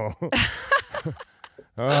Castle.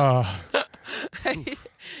 Oh.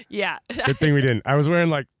 Yeah. Good thing we didn't. I was wearing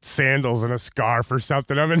like sandals and a scarf or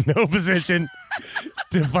something. I'm in no position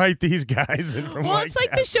to fight these guys. Well, it's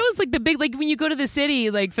like the shows, like the big, like when you go to the city,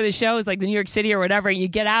 like for the shows, like the New York City or whatever, and you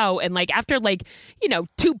get out, and like after like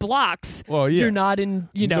 2 blocks, you're not in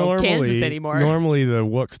Kansas anymore. Normally the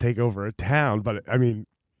Wooks take over a town, but I mean,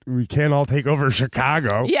 we can't all take over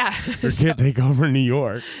Chicago. Yeah, we can't take over New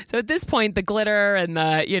York. So at this point, the glitter and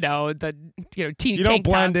the teeny you don't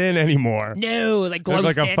blend in anymore. No, like glow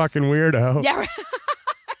like sticks. A fucking weirdo. Yeah.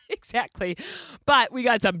 Exactly. But we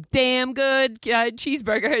got some damn good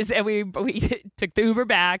cheeseburgers, and we took the Uber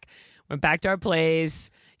back, went back to our place.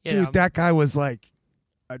 Dude, that guy was like,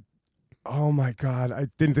 oh my God, I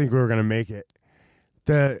didn't think we were going to make it.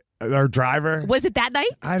 Our driver. Was it that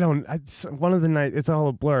night? One of the nights, it's all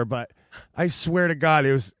a blur, but I swear to God,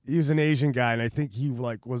 he was an Asian guy, and I think he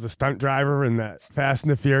like was a stunt driver in that Fast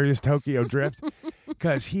and the Furious Tokyo Drift.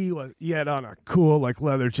 Because he had on a cool like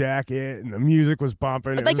leather jacket and the music was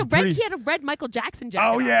bumping. Like he had a red Michael Jackson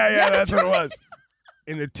jacket. Oh yeah, that's what it was.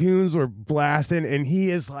 And the tunes were blasting, and he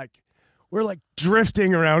is like, we're like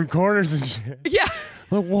drifting around corners and shit. Yeah.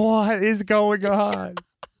 Like, what is going on?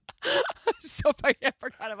 So funny, I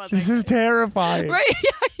forgot about this. This is terrifying. Right?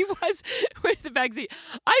 Yeah, he was with the backseat.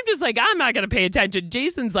 I'm just like, I'm not going to pay attention.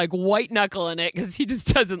 Jason's like white knuckling it because he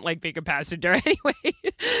just doesn't like being a passenger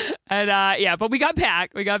anyway. And but we got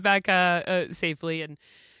back. We got back safely, and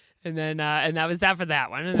then that was that for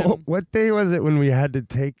that one. And then, what day was it when we had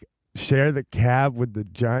to share the cab with the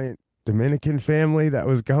giant Dominican family that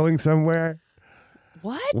was going somewhere?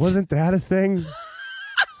 What? Wasn't that a thing?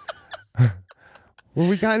 Well,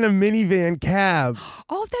 we got in a minivan cab.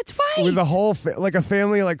 Oh, that's right. With a whole, like a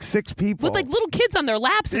family of like 6 people. With like little kids on their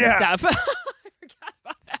laps and stuff. I forgot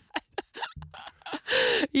about that.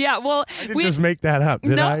 Yeah, well. I didn't just make that up,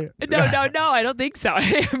 did I? No, I don't think so.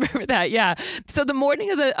 I remember that, yeah. So the morning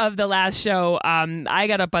of the last show, I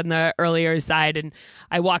got up on the earlier side and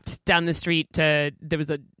I walked down the street there was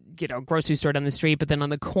a grocery store down the street, but then on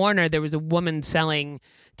the corner there was a woman selling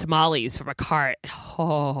tamales from a cart.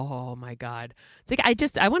 Oh my God. It's like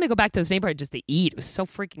I want to go back to this neighborhood just to eat. It was so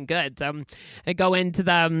freaking good. So I go into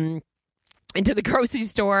the grocery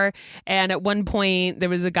store, and at one point there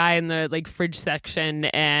was a guy in the like fridge section,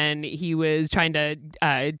 and he was trying to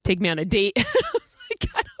take me on a date. I was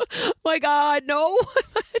like, oh my God, no.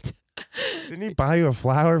 Didn't he buy you a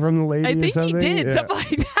flower from the lady? I think or something? he did, something like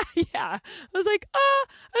that. Yeah, I was like, I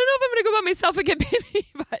don't know if I'm gonna go by myself and get baby,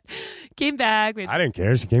 but came back. I didn't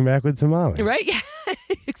care. She came back with tamales, right? Yeah,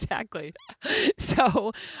 exactly.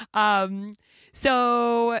 So,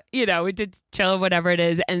 we did chill, whatever it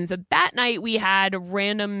is, and so that night we had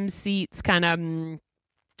random seats, kind of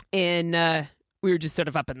in. We were just sort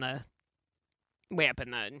of way up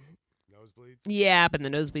in the nosebleeds. Yeah, up in the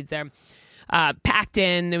nosebleeds there. Packed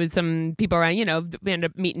in. There was some people around, we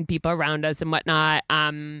ended up meeting people around us and whatnot.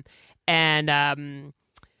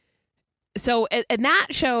 So in that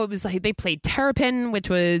show, it was like they played Terrapin, which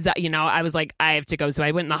was, I was like, I have to go. So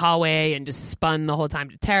I went in the hallway and just spun the whole time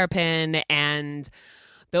to Terrapin. And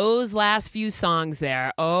those last few songs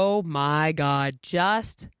there, oh my God,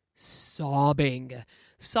 just sobbing.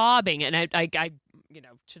 And I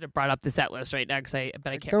should have brought up the set list right now,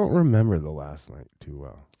 but I can't. I don't remember the last night too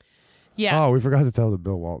well. Yeah. Oh, we forgot to tell the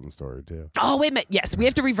Bill Walton story too. Oh, wait a minute. Yes, we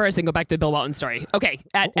have to reverse and go back to the Bill Walton story. Okay,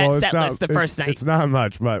 at set list the first night. It's not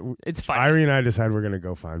much, but it's fun. Irie and I decided we're going to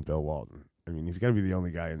go find Bill Walton. I mean, he's going to be the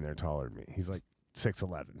only guy in there taller than me. He's like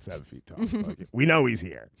 6'11", 7 feet tall. Like, we know he's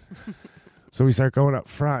here. So we start going up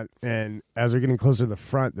front, and as we're getting closer to the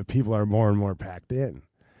front, the people are more and more packed in.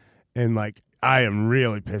 And like, I am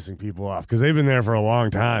really pissing people off because they've been there for a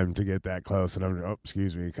long time to get that close. And I'm,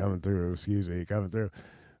 excuse me, coming through.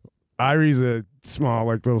 Irie's a small,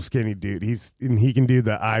 like little skinny dude. He can do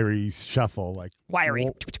the Irie shuffle, like wiry.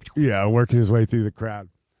 Yeah, working his way through the crowd.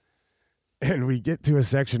 And we get to a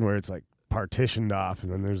section where it's like partitioned off,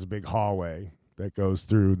 and then there's a big hallway that goes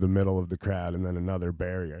through the middle of the crowd, and then another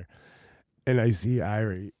barrier. And I see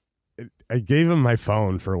Irie. I gave him my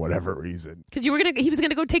phone for whatever reason. Because he was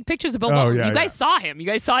gonna go take pictures of Bill Walton. Yeah, you guys saw him. You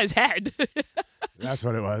guys saw his head. That's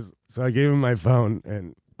what it was. So I gave him my phone,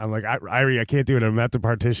 and I'm like, Irie, I can't do it. I'm at the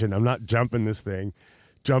partition. I'm not jumping this thing,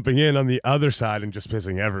 jumping in on the other side and just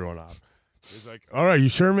pissing everyone off. He's like, all right, you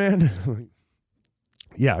sure, man? Like,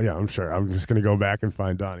 yeah, I'm sure. I'm just going to go back and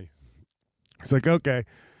find Donnie. He's like, okay.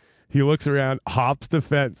 He looks around, hops the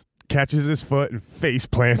fence, catches his foot, and face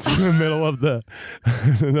plants in the middle of the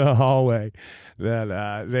hallway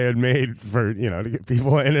that they had made for, to get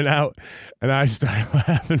people in and out. And I started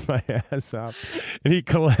laughing my ass off. And he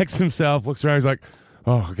collects himself, looks around, he's like,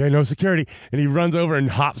 oh, okay, no security. And he runs over and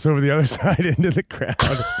hops over the other side into the crowd.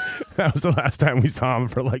 That was the last time we saw him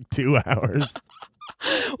for like 2 hours.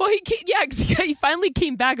 Well, because he finally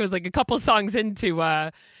came back. It was like a couple songs into,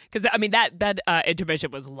 because I mean that intermission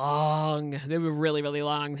was long. They were really, really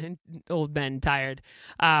long. And old men tired.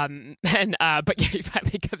 But yeah, he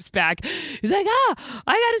finally comes back. He's like, I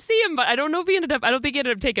gotta see him, but I don't know if he ended up. I don't think he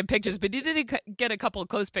ended up taking pictures, but he did get a couple of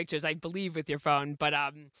close pictures, I believe, with your phone. But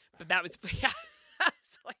that was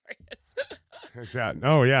that's hilarious.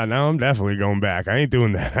 Oh yeah, now I'm definitely going back. I ain't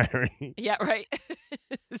doing that, Irene. Yeah, right.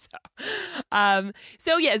 So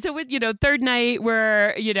with third night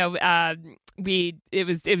where it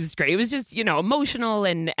was great. It was just emotional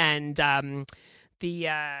and the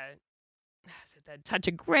Touch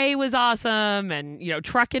of Grey was awesome, and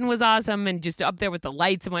Truckin' was awesome, and just up there with the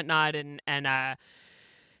lights and whatnot, and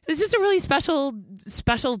it's just a really special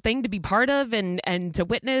thing to be part of and to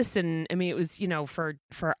witness. And I mean, it was, for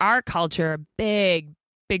our culture, a big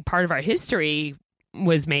part of our history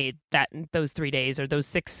was made those 3 days or those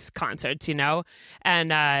 6 concerts, and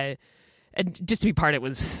just to be part of it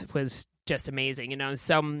was just amazing,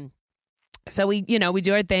 So we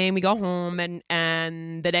do our thing, we go home,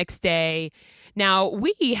 and the next day, now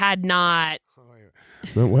we had not.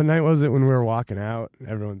 But what night was it when we were walking out?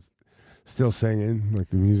 Everyone's still singing, like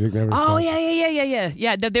the music never stopped. Oh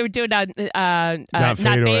yeah. No, they were doing not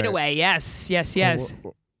fade away. Yes.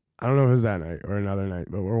 Well, I don't know if it was that night or another night,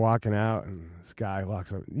 but we're walking out and this guy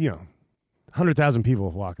walks up. 100,000 people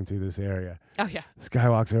walking through this area. Oh yeah. This guy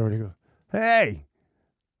walks over and he goes, "Hey,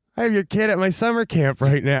 I have your kid at my summer camp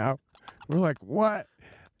right now." We're like, "What?"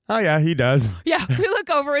 Oh yeah, he does. Yeah, we look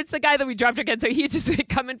over. It's the guy that we dropped again. So he just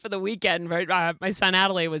coming for the weekend. Right, my son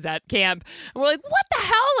Adelaide was at camp, and we're like, "What the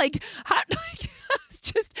hell?" Like, it's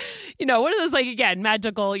just one of those again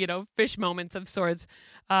magical fish moments of sorts.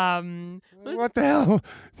 What the hell?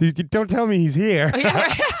 Don't tell me he's here. Yeah,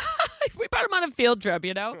 right. We brought him on a field trip,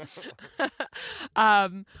 or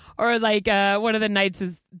one of the nights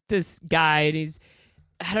is this guy, and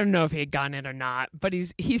I don't know if he had gotten it or not, but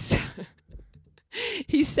he's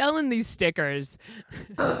he's selling these stickers.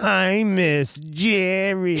 I miss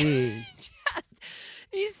Jerry.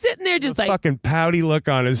 He's sitting there just fucking pouty look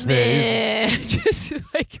on his face. Just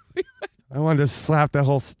I wanted to slap the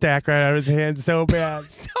whole stack right out of his hand so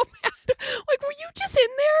bad. So mad. Were you just in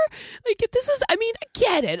there? This is, I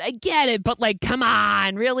get it. But come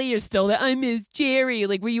on, really? You're still there? I miss Jerry.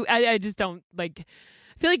 Were you, I just don't, I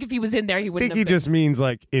feel like if he was in there, he wouldn't I think he just means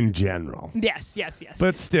in general. Yes.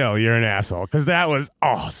 But still, you're an asshole because that was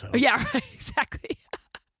awesome. Yeah, right, exactly.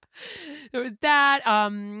 There was that.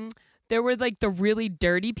 There were the really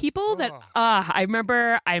dirty people that I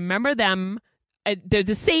remember them. They're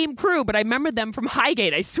the same crew, but I remember them from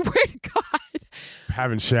Highgate. I swear to God.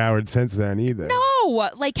 Haven't showered since then either. No,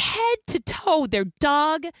 head to toe. Their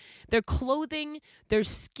dog, their clothing, their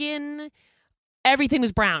skin, everything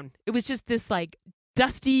was brown. It was just this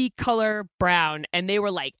dusty color brown, and they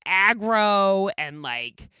were aggro and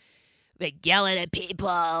yelling at people.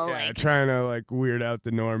 Yeah, trying to weird out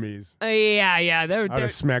the normies. Yeah. I would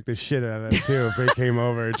have smacked the shit out of them too if they came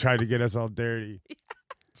over and tried to get us all dirty. Yeah,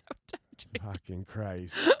 don't touch me. Fucking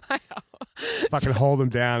Christ. I know. Fucking hold them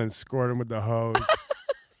down and squirt them with the hose.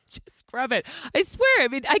 Just scrub it. I swear. I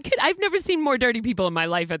mean, I've never seen more dirty people in my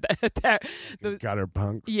life at the gutter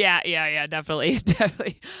punks. Yeah, definitely.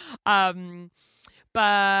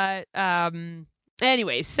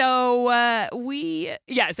 Anyway, so we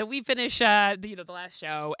finish the last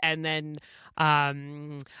show, and then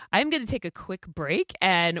I'm going to take a quick break,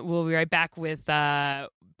 and we'll be right back with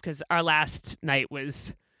because our last night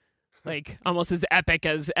was almost as epic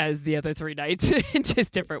as the other 3 nights in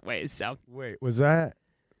just different ways. So wait, was that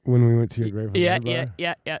when we went to your Grateful Dead bar?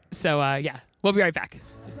 Yeah. So we'll be right back.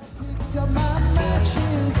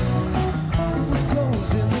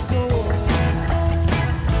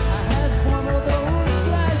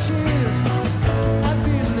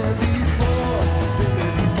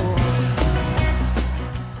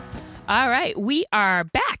 All right, we are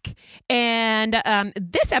back. And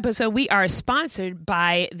this episode, we are sponsored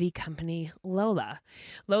by the company Lola.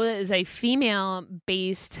 Lola is a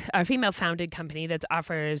female-founded company that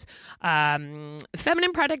offers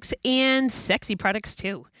feminine products and sexy products,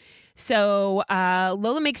 too. So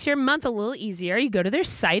Lola makes your month a little easier. You go to their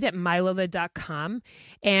site at mylola.com,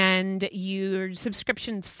 and your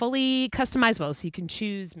subscription's fully customizable. So you can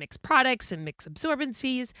choose mixed products and mixed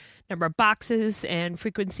absorbencies, number of boxes, and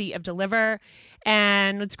frequency of deliver.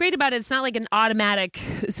 And what's great about it, it's not like an automatic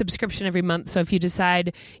subscription every month. So if you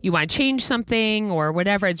decide you want to change something or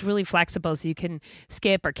whatever, it's really flexible. So you can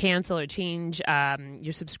skip or cancel or change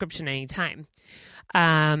your subscription anytime.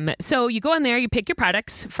 So you go on there, you pick your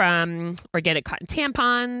products from organic cotton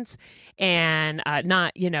tampons and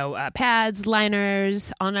pads,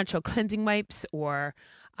 liners, all natural cleansing wipes, or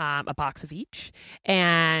a box of each.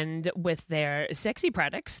 And with their sexy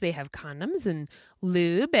products, they have condoms and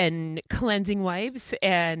lube and cleansing wipes.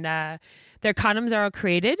 And their condoms are all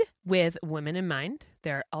created with women in mind.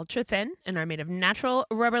 They're ultra thin and are made of natural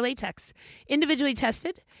rubber latex, individually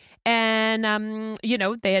tested. And,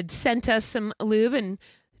 they had sent us some lube, and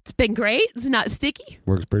it's been great. It's not sticky.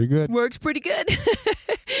 Works pretty good.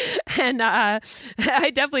 And I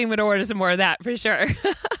definitely am going to order some more of that for sure.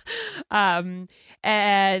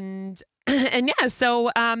 And yeah,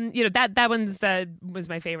 so that was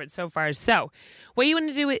my favorite so far. So what you want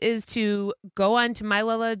to do is to go on to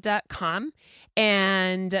mylala.com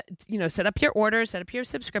and set up your order, set up your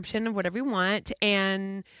subscription of whatever you want,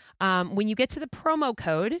 and when you get to the promo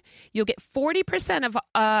code, you'll get 40%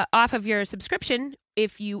 off of your subscription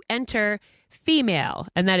if you enter female,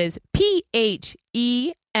 and that is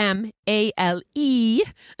PHEMALE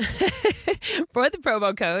for the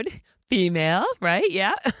promo code. Female, right?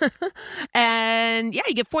 Yeah. And yeah,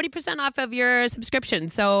 you get 40% off of your subscription.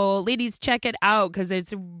 So ladies, check it out because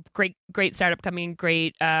it's a great startup coming,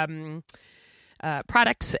 great products,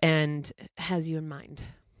 and has you in mind.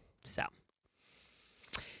 So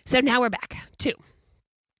now we're back to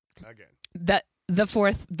again the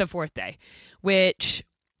fourth day, which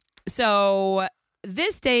so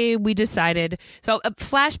this day we decided, so a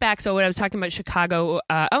flashback. So when I was talking about Chicago,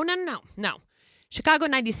 no. Chicago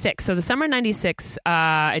 96. So the summer 96,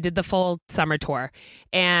 I did the full summer tour.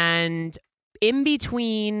 And in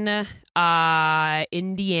between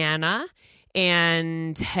Indiana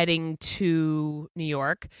and heading to New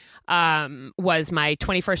York was my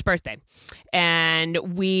 21st birthday.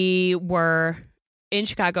 And we were in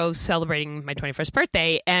Chicago celebrating my 21st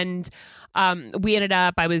birthday. And we ended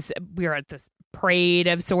up, we were at this parade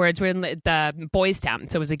of sorts. We're in the Boys Town.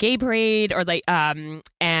 So it was a gay parade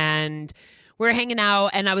and we were hanging out,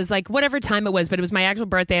 and I was like, whatever time it was, but it was my actual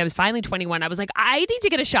birthday. I was finally 21. I was like, I need to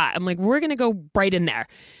get a shot. I'm like, we're going to go right in there.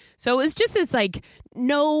 So it was just this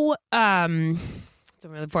no signage,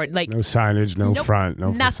 no front,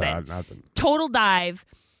 no facade, nothing. Total dive.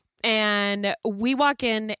 And we walk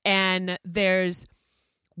in, and there's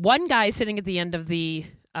one guy sitting at the end of the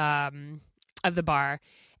bar,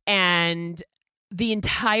 and the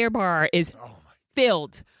entire bar is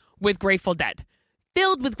filled with Grateful Dead.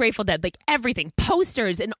 Like everything,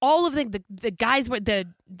 posters, and all of the guys were the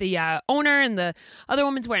owner, and the other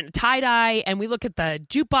woman's wearing a tie-dye, and we look at the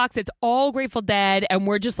jukebox, it's all Grateful Dead, and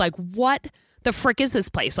we're just like, what the frick is this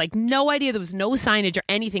place? Like, no idea. There was no signage or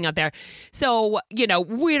anything out there. So,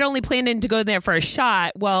 we'd only planned to go there for a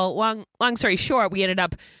shot. Well, long story short, we ended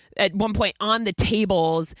up at one point on the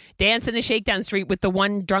tables, dancing a shakedown street with the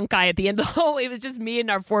one drunk guy at the end of the hole. It was just me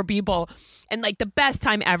and our 4 people, and like the best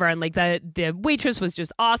time ever. And like the waitress was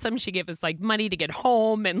just awesome. She gave us like money to get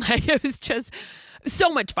home, and like it was just so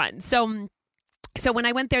much fun. So when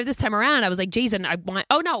I went there this time around, I was like, Jason, you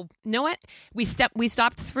know what? We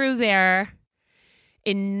stopped through there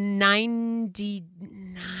in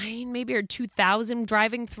 99 maybe, or 2000,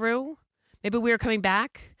 driving through. Maybe we were coming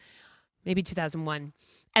back, maybe 2001.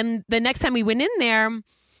 And the next time we went in there,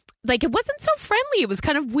 like, it wasn't so friendly. It was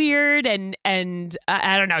kind of weird and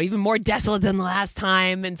I don't know, even more desolate than the last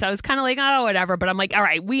time. And so I was kind of like, oh, whatever. But I'm like, all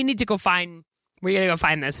right, we're going to go find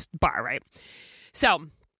this bar, right? So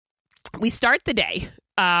we start the day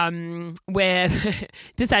with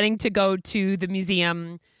deciding to go to the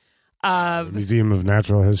Museum of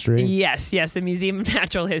Natural History. Yes, the Museum of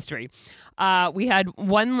Natural History. We had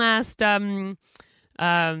one last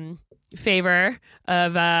favor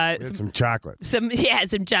of some chocolate. Some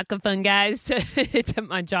chocolate fun guys to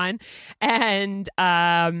munch on. And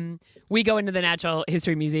we go into the Natural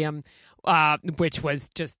History Museum, which was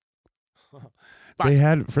just they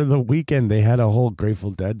had, for the weekend, they had a whole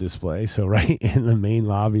Grateful Dead display. So right in the main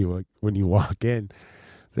lobby, when you walk in,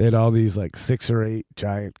 they had all these like 6 or 8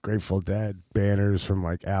 giant Grateful Dead banners from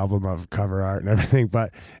like album of cover art and everything.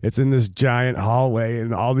 But it's in this giant hallway,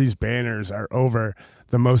 and all these banners are over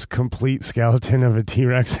the most complete skeleton of a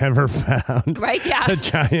T-Rex ever found. Right, yeah. A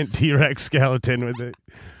giant T-Rex skeleton with it.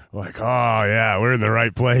 Like, oh, yeah, we're in the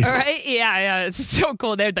right place. Right? Yeah. It's so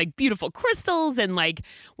cool. They're like beautiful crystals, and like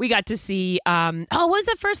we got to see, what was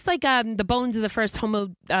it first? Like the bones of the first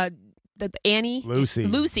Homo... Annie?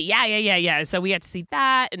 Lucy. Yeah. So we got to see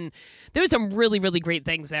that, and there was some really, really great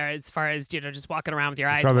things there as far as, just walking around with your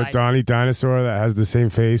eyes wide. Saw the Donnie dinosaur that has the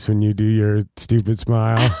same face when you do your stupid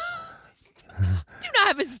smile. Do not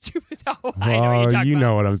have a stupid... Oh, I know what you're talking about. You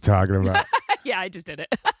know what I'm talking about. Yeah, I just did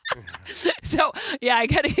it. So, yeah, I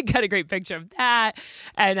got a great picture of that.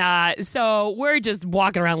 And so we're just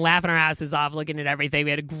walking around laughing our asses off, looking at everything.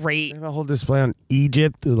 We had a great... They have a whole display on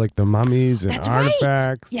Egypt with like the mummies and That's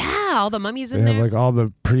artifacts. Right. Yeah, all the mummies They in have there. like all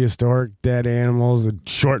the prehistoric dead animals, the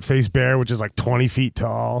short-faced bear, which is like 20 feet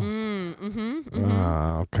tall.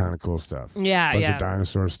 Kind of cool stuff. Yeah, Bunch yeah. of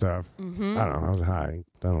dinosaur stuff. I don't know. I was high.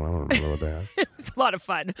 I don't remember what they had. It was a lot of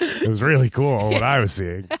fun. It was really cool what I was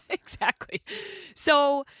seeing. Exactly.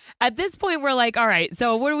 So at this point, we're like, all right,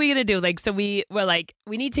 so what are we going to do? Like, so we're like,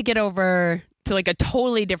 we need to get over to like a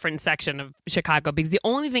totally different section of Chicago, because the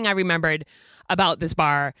only thing I remembered about this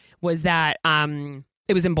bar was that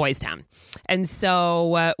it was in Boys Town. And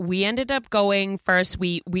so we ended up going first.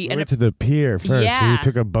 We ended went to the pier first. Yeah. We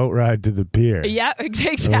took a boat ride to the pier. Yeah, We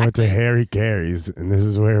exactly. went to Harry Carey's, and this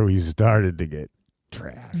is where we started to get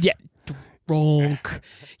trash. Yeah. Drunk.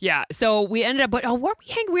 Yeah. So we ended up, but where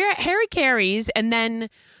we were at Harry Carey's, and then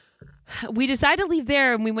we decided to leave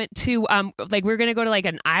there, and we went to like we were gonna go to like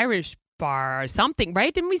an Irish bar or something,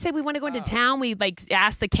 right? Didn't we say we want to go into town? We like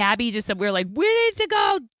asked the cabbie, just said we were like, we need to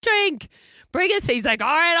go drink. Bring us. He's like, all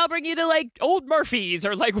right, I'll bring you to like Old Murphy's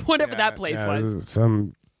or like whatever that place was.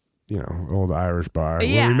 Some, old Irish bar. Where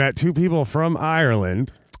Yeah. we met two people from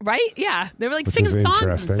Ireland. Right? Yeah. They were like Which singing is songs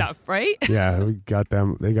and interesting. stuff, right? Yeah, we got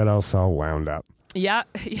them. They got us all wound up. Yeah.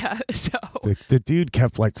 Yeah. So The dude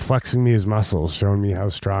kept like flexing me his muscles, showing me how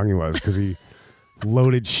strong he was because he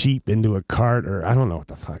loaded sheep into a cart, or I don't know what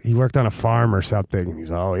the fuck. He worked on a farm or something. And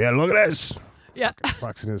he's all, yeah, look at this. yeah.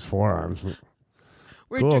 Flexing his forearms.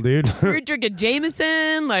 We're Cool, dude. we were drinking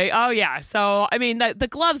Jameson. Like, oh yeah. So I mean, the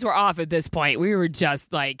gloves were off at this point. We were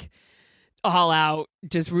just like all out,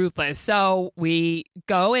 just ruthless. So we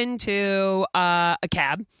go into a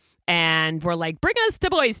cab, and we're like, bring us to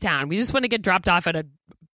Boys Town. We just want to get dropped off at a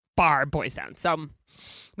bar, Boys Town. So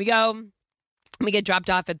we go. We get dropped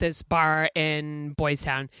off at this bar in Boys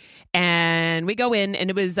Town, and we go in, and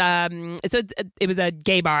it was it was a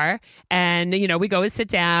gay bar, and we go and sit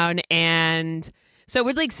down, and so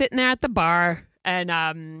we're like sitting there at the bar,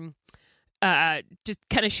 and just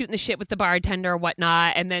kind of shooting the shit with the bartender or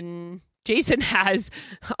whatnot, and then Jason has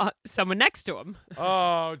someone next to him.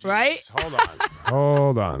 Oh, geez. Right?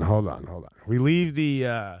 Hold on. We leave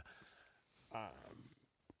the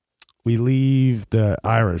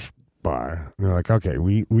Irish bar. And they're like, okay,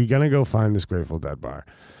 we gonna go find this Grateful Dead bar.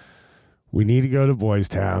 We need to go to Boys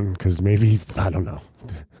Town because maybe, I don't know,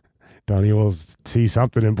 Donnie will see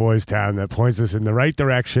something in Boys Town that points us in the right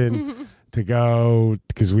direction to go,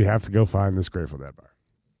 because we have to go find this Grateful Dead bar.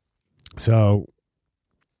 So,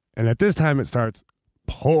 and at this time it starts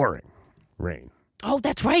pouring rain. Oh,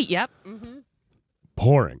 that's right. Yep.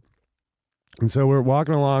 Pouring. And so we're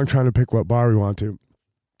walking along trying to pick what bar we want to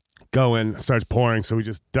go in. It starts pouring, so we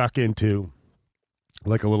just duck into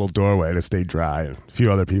like a little doorway to stay dry, and a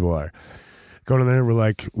few other people are going in there. We're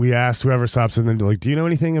like, we asked whoever stops in there, like, do you know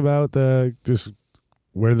anything about just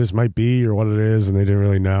where this might be or what it is? And they didn't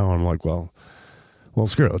really know. I'm like, well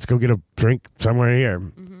screw it, let's go get a drink somewhere here.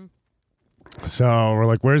 So we're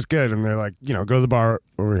like, where's good? And they're like, go to the bar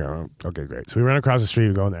over here. Okay, great. So we ran across the street,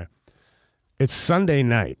 we go in there. It's Sunday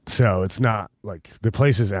night, so it's not like the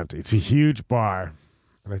place is empty. It's a huge bar,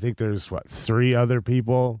 and I think there's 3 other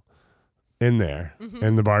people in there,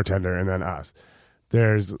 and the bartender, and then us.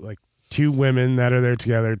 There's like 2 women that are there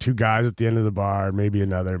together, 2 guys at the end of the bar, maybe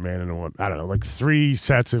another man and a woman. I don't know, like 3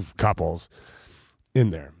 sets of couples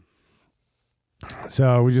in there.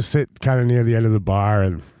 So we just sit kind of near the end of the bar,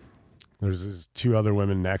 and there's these 2 other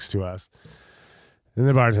women next to us. And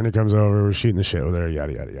the bartender comes over, we're shooting the shit with her,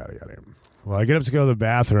 yada, yada, yada, yada. Well, I get up to go to the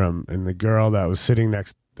bathroom, and the girl that was sitting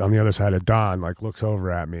next on the other side of Don, like, looks over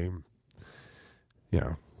at me,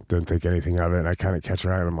 didn't think anything of it, and I kind of catch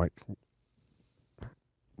her eye, and I'm like,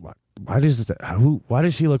 what? Why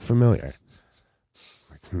does she look familiar?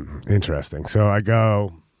 Like, interesting. So I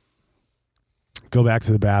go back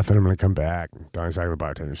to the bathroom, and I come back, and Donnie's like the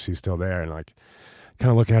bartender, she's still there, and like, kind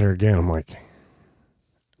of look at her again, I'm like,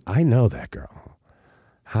 I know that girl.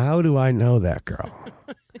 How do I know that girl?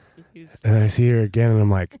 And I see her again, and I'm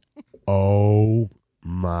like, oh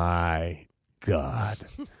my God.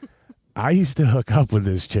 I used to hook up with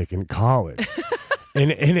this chick in college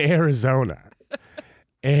in Arizona.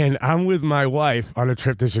 And I'm with my wife on a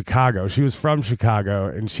trip to Chicago. She was from Chicago,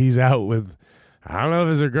 and she's out with, I don't know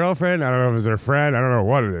if it's her girlfriend, I don't know if it's her friend, I don't know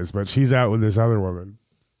what it is, but she's out with this other woman.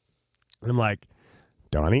 And I'm like,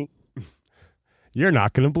 Donnie, you're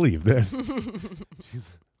not going to believe this. She's,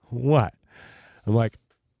 what? I'm like,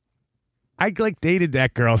 I dated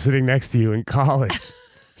that girl sitting next to you in college.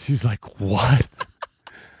 She's like, what?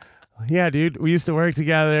 Yeah, dude. We used to work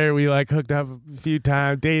together. We like hooked up a few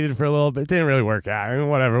times, dated for a little bit. Didn't really work out. I mean,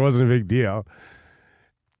 whatever. It wasn't a big deal.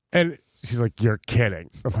 And she's like, "You're kidding."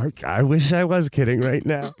 I'm like, "I wish I was kidding right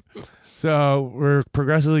now." So we're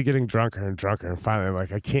progressively getting drunker and drunker. And finally, I'm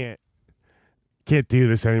like, I can't do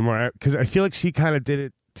this anymore. Because I feel like she kind of did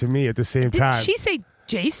it to me at the same time. Did she say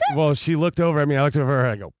Jason? Well, she looked over at me. I looked over her.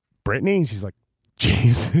 I go, "Brittany?" And she's like,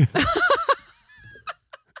 "Jason."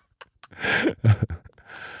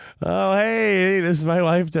 Oh, hey, this is my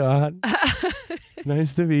wife, Dawn.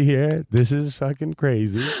 Nice to be here. This is fucking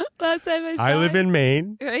crazy. Last time I saw I live in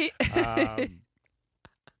Maine. Right?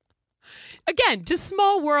 Again, just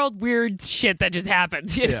small world weird shit that just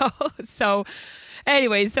happens, you know? So,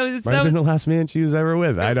 anyway, Might have been the last man she was ever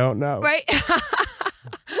with. I don't know. Right?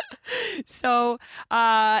 So,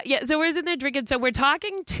 so we're sitting there drinking. So we're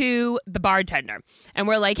talking to the bartender, and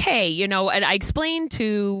we're like, "Hey, you know," and I explained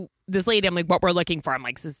to this lady, I'm like, what we're looking for. I'm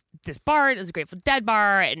like, this bar is a Grateful Dead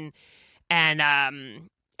bar, and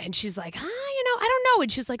she's like, you know, I don't know. And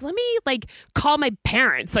she's like, let me like call my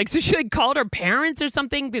parents. Like, so she like called her parents or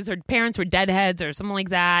something because her parents were deadheads or something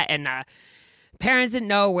like that, and parents didn't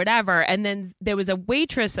know, whatever. And then there was a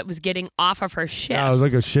waitress that was getting off of her shift. Yeah, it was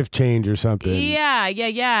like a shift change or something. Yeah.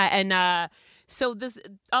 And so this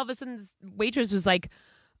all of a sudden, this waitress was like,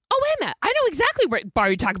 "Oh, wait a minute. I know exactly what bar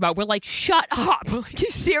you're talking about." We're like, "Shut up." I'm like, "You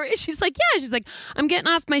serious?" She's like, "Yeah." She's like, "I'm getting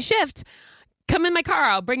off my shift. Come in my car.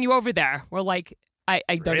 I'll bring you over there." We're like, I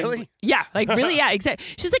don't Really? even, yeah, like really, yeah, exactly.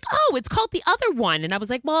 She's like, "Oh, it's called The Other One." And I was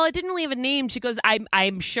like, "Well, it didn't really have a name." She goes,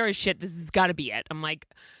 I'm sure as shit this has got to be it. I'm like,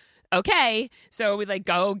 okay. So we like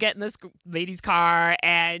go get in this lady's car,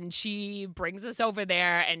 and she brings us over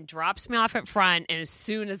there and drops me off at front. And as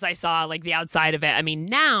soon as I saw like the outside of it, I mean,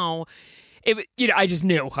 now I just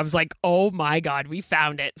knew. I was like, "Oh my God, we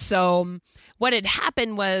found it." So what had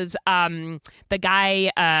happened was the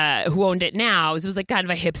guy who owned it now, it was like kind of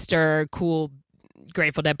a hipster, cool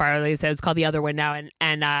Grateful Dead bar. Like I said, it's called The Other One now,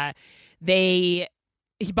 and he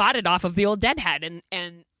bought it off of the old Deadhead,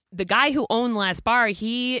 and the guy who owned the last bar,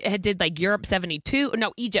 he had did like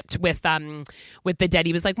Egypt with the Dead.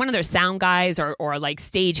 He was like one of their sound guys or like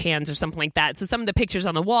stage hands or something like that. So some of the pictures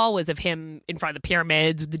on the wall was of him in front of the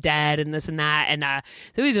pyramids with the Dead and this and that. And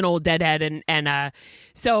so he's an old Deadhead. And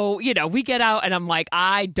so, you know, we get out, and I'm like,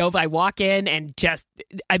 I walk in, and just,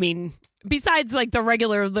 I mean, besides like the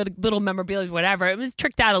regular little memorabilia, whatever, it was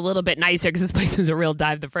tricked out a little bit nicer because this place was a real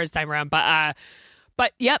dive the first time around.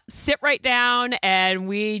 But yep, sit right down, and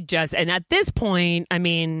and at this point, I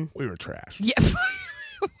mean, we were trash. Yeah,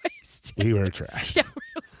 we were trash. Yeah,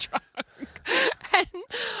 real drunk.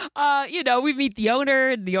 And you know, we meet the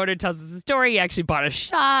owner. The owner tells us the story. He actually bought us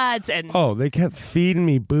shots, and they kept feeding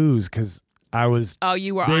me booze because I was. Oh,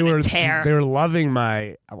 you were on a tear. They were loving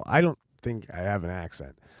my. I don't think I have an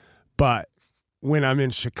accent, but when I'm in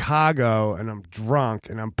Chicago and I'm drunk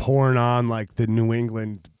and I'm pouring on like the New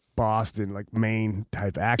England, Boston, like Maine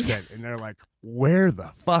type accent, and they're like, "Where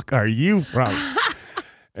the fuck are you from?"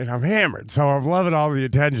 And I'm hammered, so I'm loving all the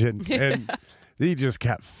attention, and he just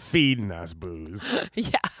kept feeding us booze.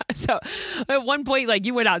 Yeah. So at one point, like,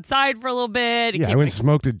 you went outside for a little bit. Yeah, I went and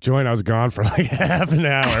smoked a joint. I was gone for like half an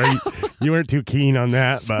hour. You weren't too keen on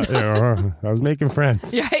that, but you know, I was making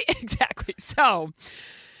friends. Yeah, exactly. So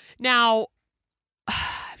now, I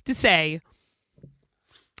have to say,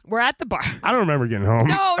 we're at the bar. I don't remember getting home.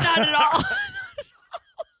 No, not at all.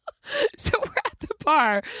 So we're at the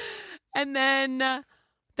bar. And then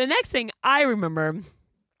the next thing I remember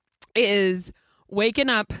is waking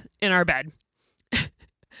up in our bed.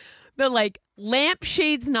 The like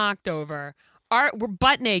lampshades knocked over. We're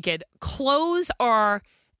butt naked. Clothes are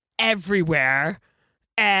everywhere.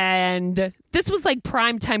 And this was like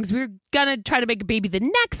prime time because we were going to try to make a baby the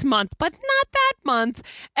next month, but not that month.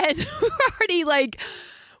 And we're already like...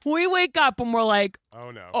 We wake up and we're like, oh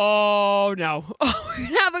no. Oh, we're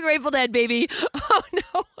going to have a Grateful Dead baby. Oh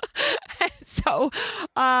no. And so, so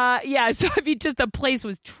I mean, just the place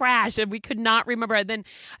was trash and we could not remember. And then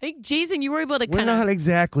I think, Jason, you were able to We're not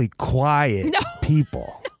exactly quiet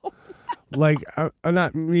people. No. Like, I'm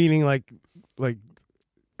not meaning like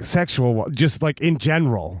sexual, just like in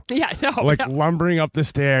general. Yeah, no. Like lumbering up the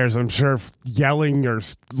stairs, I'm sure yelling or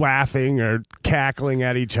laughing or cackling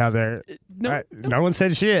at each other. No one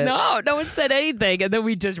said shit. No one said anything. And then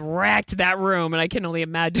we just racked that room, and I can only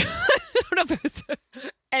imagine. I don't know if it was...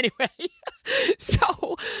 Anyway.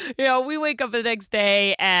 So, we wake up the next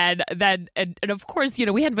day and then, and of course,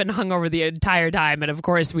 we hadn't been hungover the entire time. And of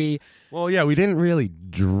course Well, yeah, we didn't really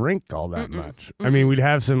drink all that much. I mean, we'd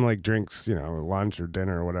have some like drinks, lunch or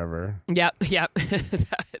dinner or whatever. Yep.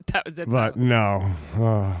 that was it. But no.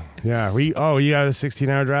 Yeah. You got a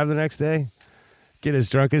 16-hour drive the next day? Get as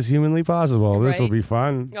drunk as humanly possible. This will be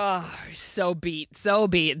fun. Oh, so beat. So,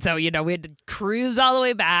 we had to cruise all the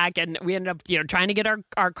way back, and we ended up, trying to get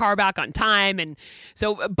our car back on time. And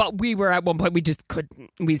so, but we were at one point, we just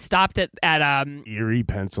couldn't. We stopped at Erie,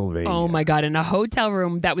 Pennsylvania. Oh my God, in a hotel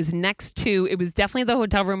room that was next to, it was definitely the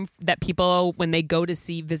hotel room that people, when they go to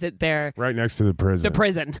visit their. Right next to the prison. The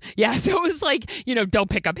prison. Yeah. So it was like,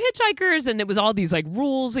 don't pick up hitchhikers. And it was all these like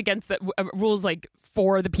rules against the rules, like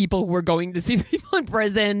for the people who were going to see the people in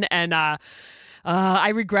prison. And I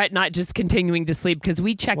regret not just continuing to sleep because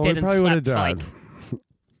we checked in and slept for like.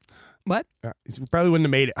 What? We probably wouldn't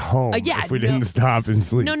have made it home if we didn't stop and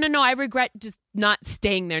sleep. No. I regret just not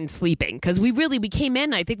staying there and sleeping because we came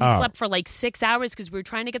in. I think we slept for like 6 hours because we were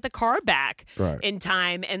trying to get the car back in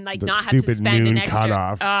time and like not have to spend an extra.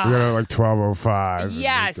 Cutoff. We were like 12:05.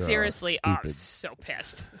 Yeah, seriously. Oh, I was so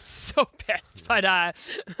pissed, But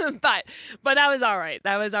that was all right.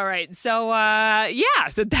 So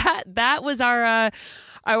so that was our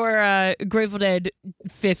Grateful Dead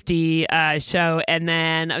 50 show, and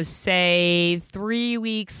then I would say 3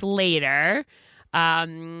 weeks later,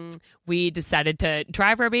 we decided to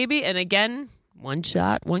try for a baby, and again, 1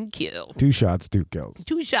 shot, 1 kill. 2 shots, 2 kills.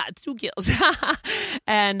 2 shots, 2 kills.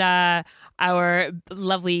 And our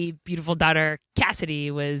lovely, beautiful daughter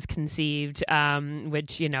Cassidy was conceived,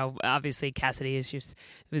 which obviously Cassidy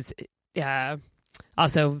was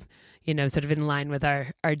also sort of in line with our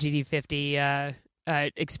GD50.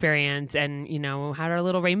 Experience, and had our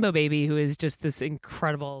little rainbow baby who is just this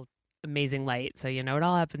incredible, amazing light. So it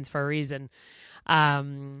all happens for a reason.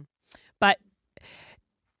 But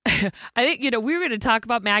I think we were going to talk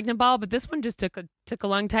about Magnum Ball, but this one just took a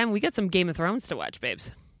long time. We got some Game of Thrones to watch,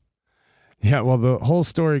 babes. Yeah, well, the whole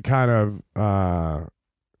story kind of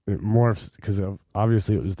it morphs because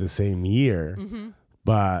obviously it was the same year,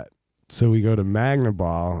 but. So we go to Magnum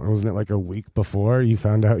Ball. Wasn't it like a week before you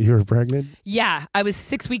found out you were pregnant? Yeah, I was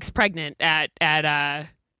 6 weeks pregnant at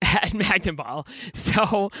Magnum Ball.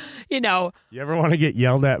 So, You ever want to get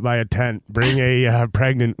yelled at by a tent? Bring a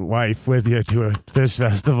pregnant wife with you to a fish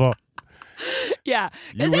festival. Yeah.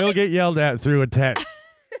 You will get yelled at through a tent.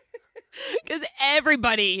 Because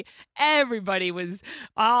everybody was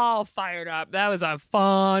all fired up. That was a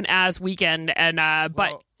fun ass weekend. And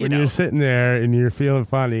but when you're sitting there and you're feeling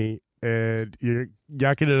funny and you're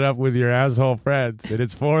yucking it up with your asshole friends, and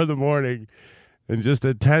it's 4 a.m, and just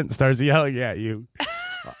a tent starts yelling at you,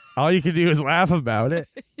 all you can do is laugh about it.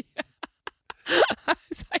 I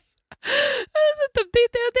was like, they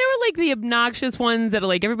were like the obnoxious ones that are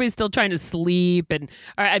like everybody's still trying to sleep, and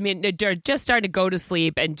they're just starting to go to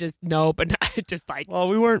sleep and just nope, and just like. Well,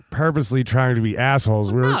 we weren't purposely trying to be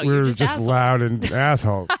assholes. We were just assholes. Loud and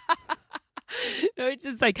assholes. It's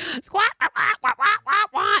just like squat, wah, wah, wah, wah,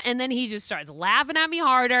 wah, and then he just starts laughing at me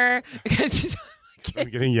harder because I'm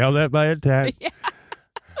getting yelled at by a tent.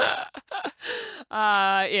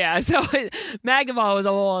 So Magnum Ball was a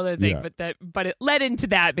whole other thing, but it led into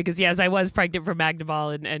that because yes, I was pregnant for Magnum Ball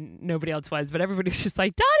and nobody else was, but everybody's just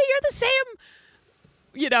like, Donnie, you're the same,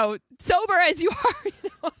 sober as you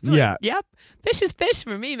are. Yeah. Yep. Fish is fish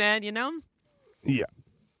for me, man. Yeah.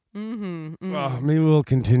 Well, maybe we'll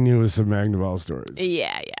continue with some Magnum Ball stories.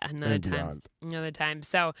 Yeah, another time.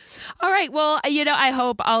 So, all right. Well, I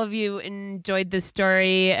hope all of you enjoyed this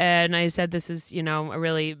story. And I said this is, a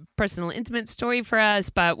really personal, intimate story for us,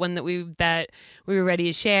 but one that we were ready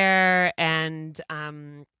to share. And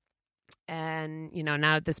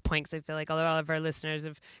now at this point, because I feel like all of our listeners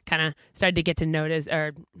have kind of started to get to notice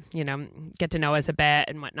or, get to know us a bit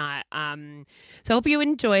and whatnot. So I hope you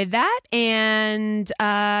enjoyed that. And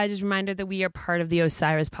just a reminder that we are part of the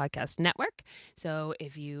Osiris Podcast Network. So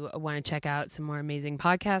if you want to check out some more amazing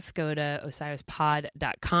podcasts, go to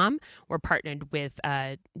osirispod.com. We're partnered with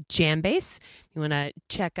Jambase. If you want to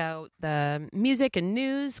check out the music and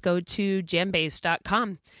news, go to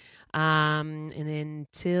jambase.com. And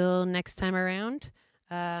until next time around,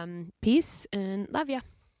 peace and love ya.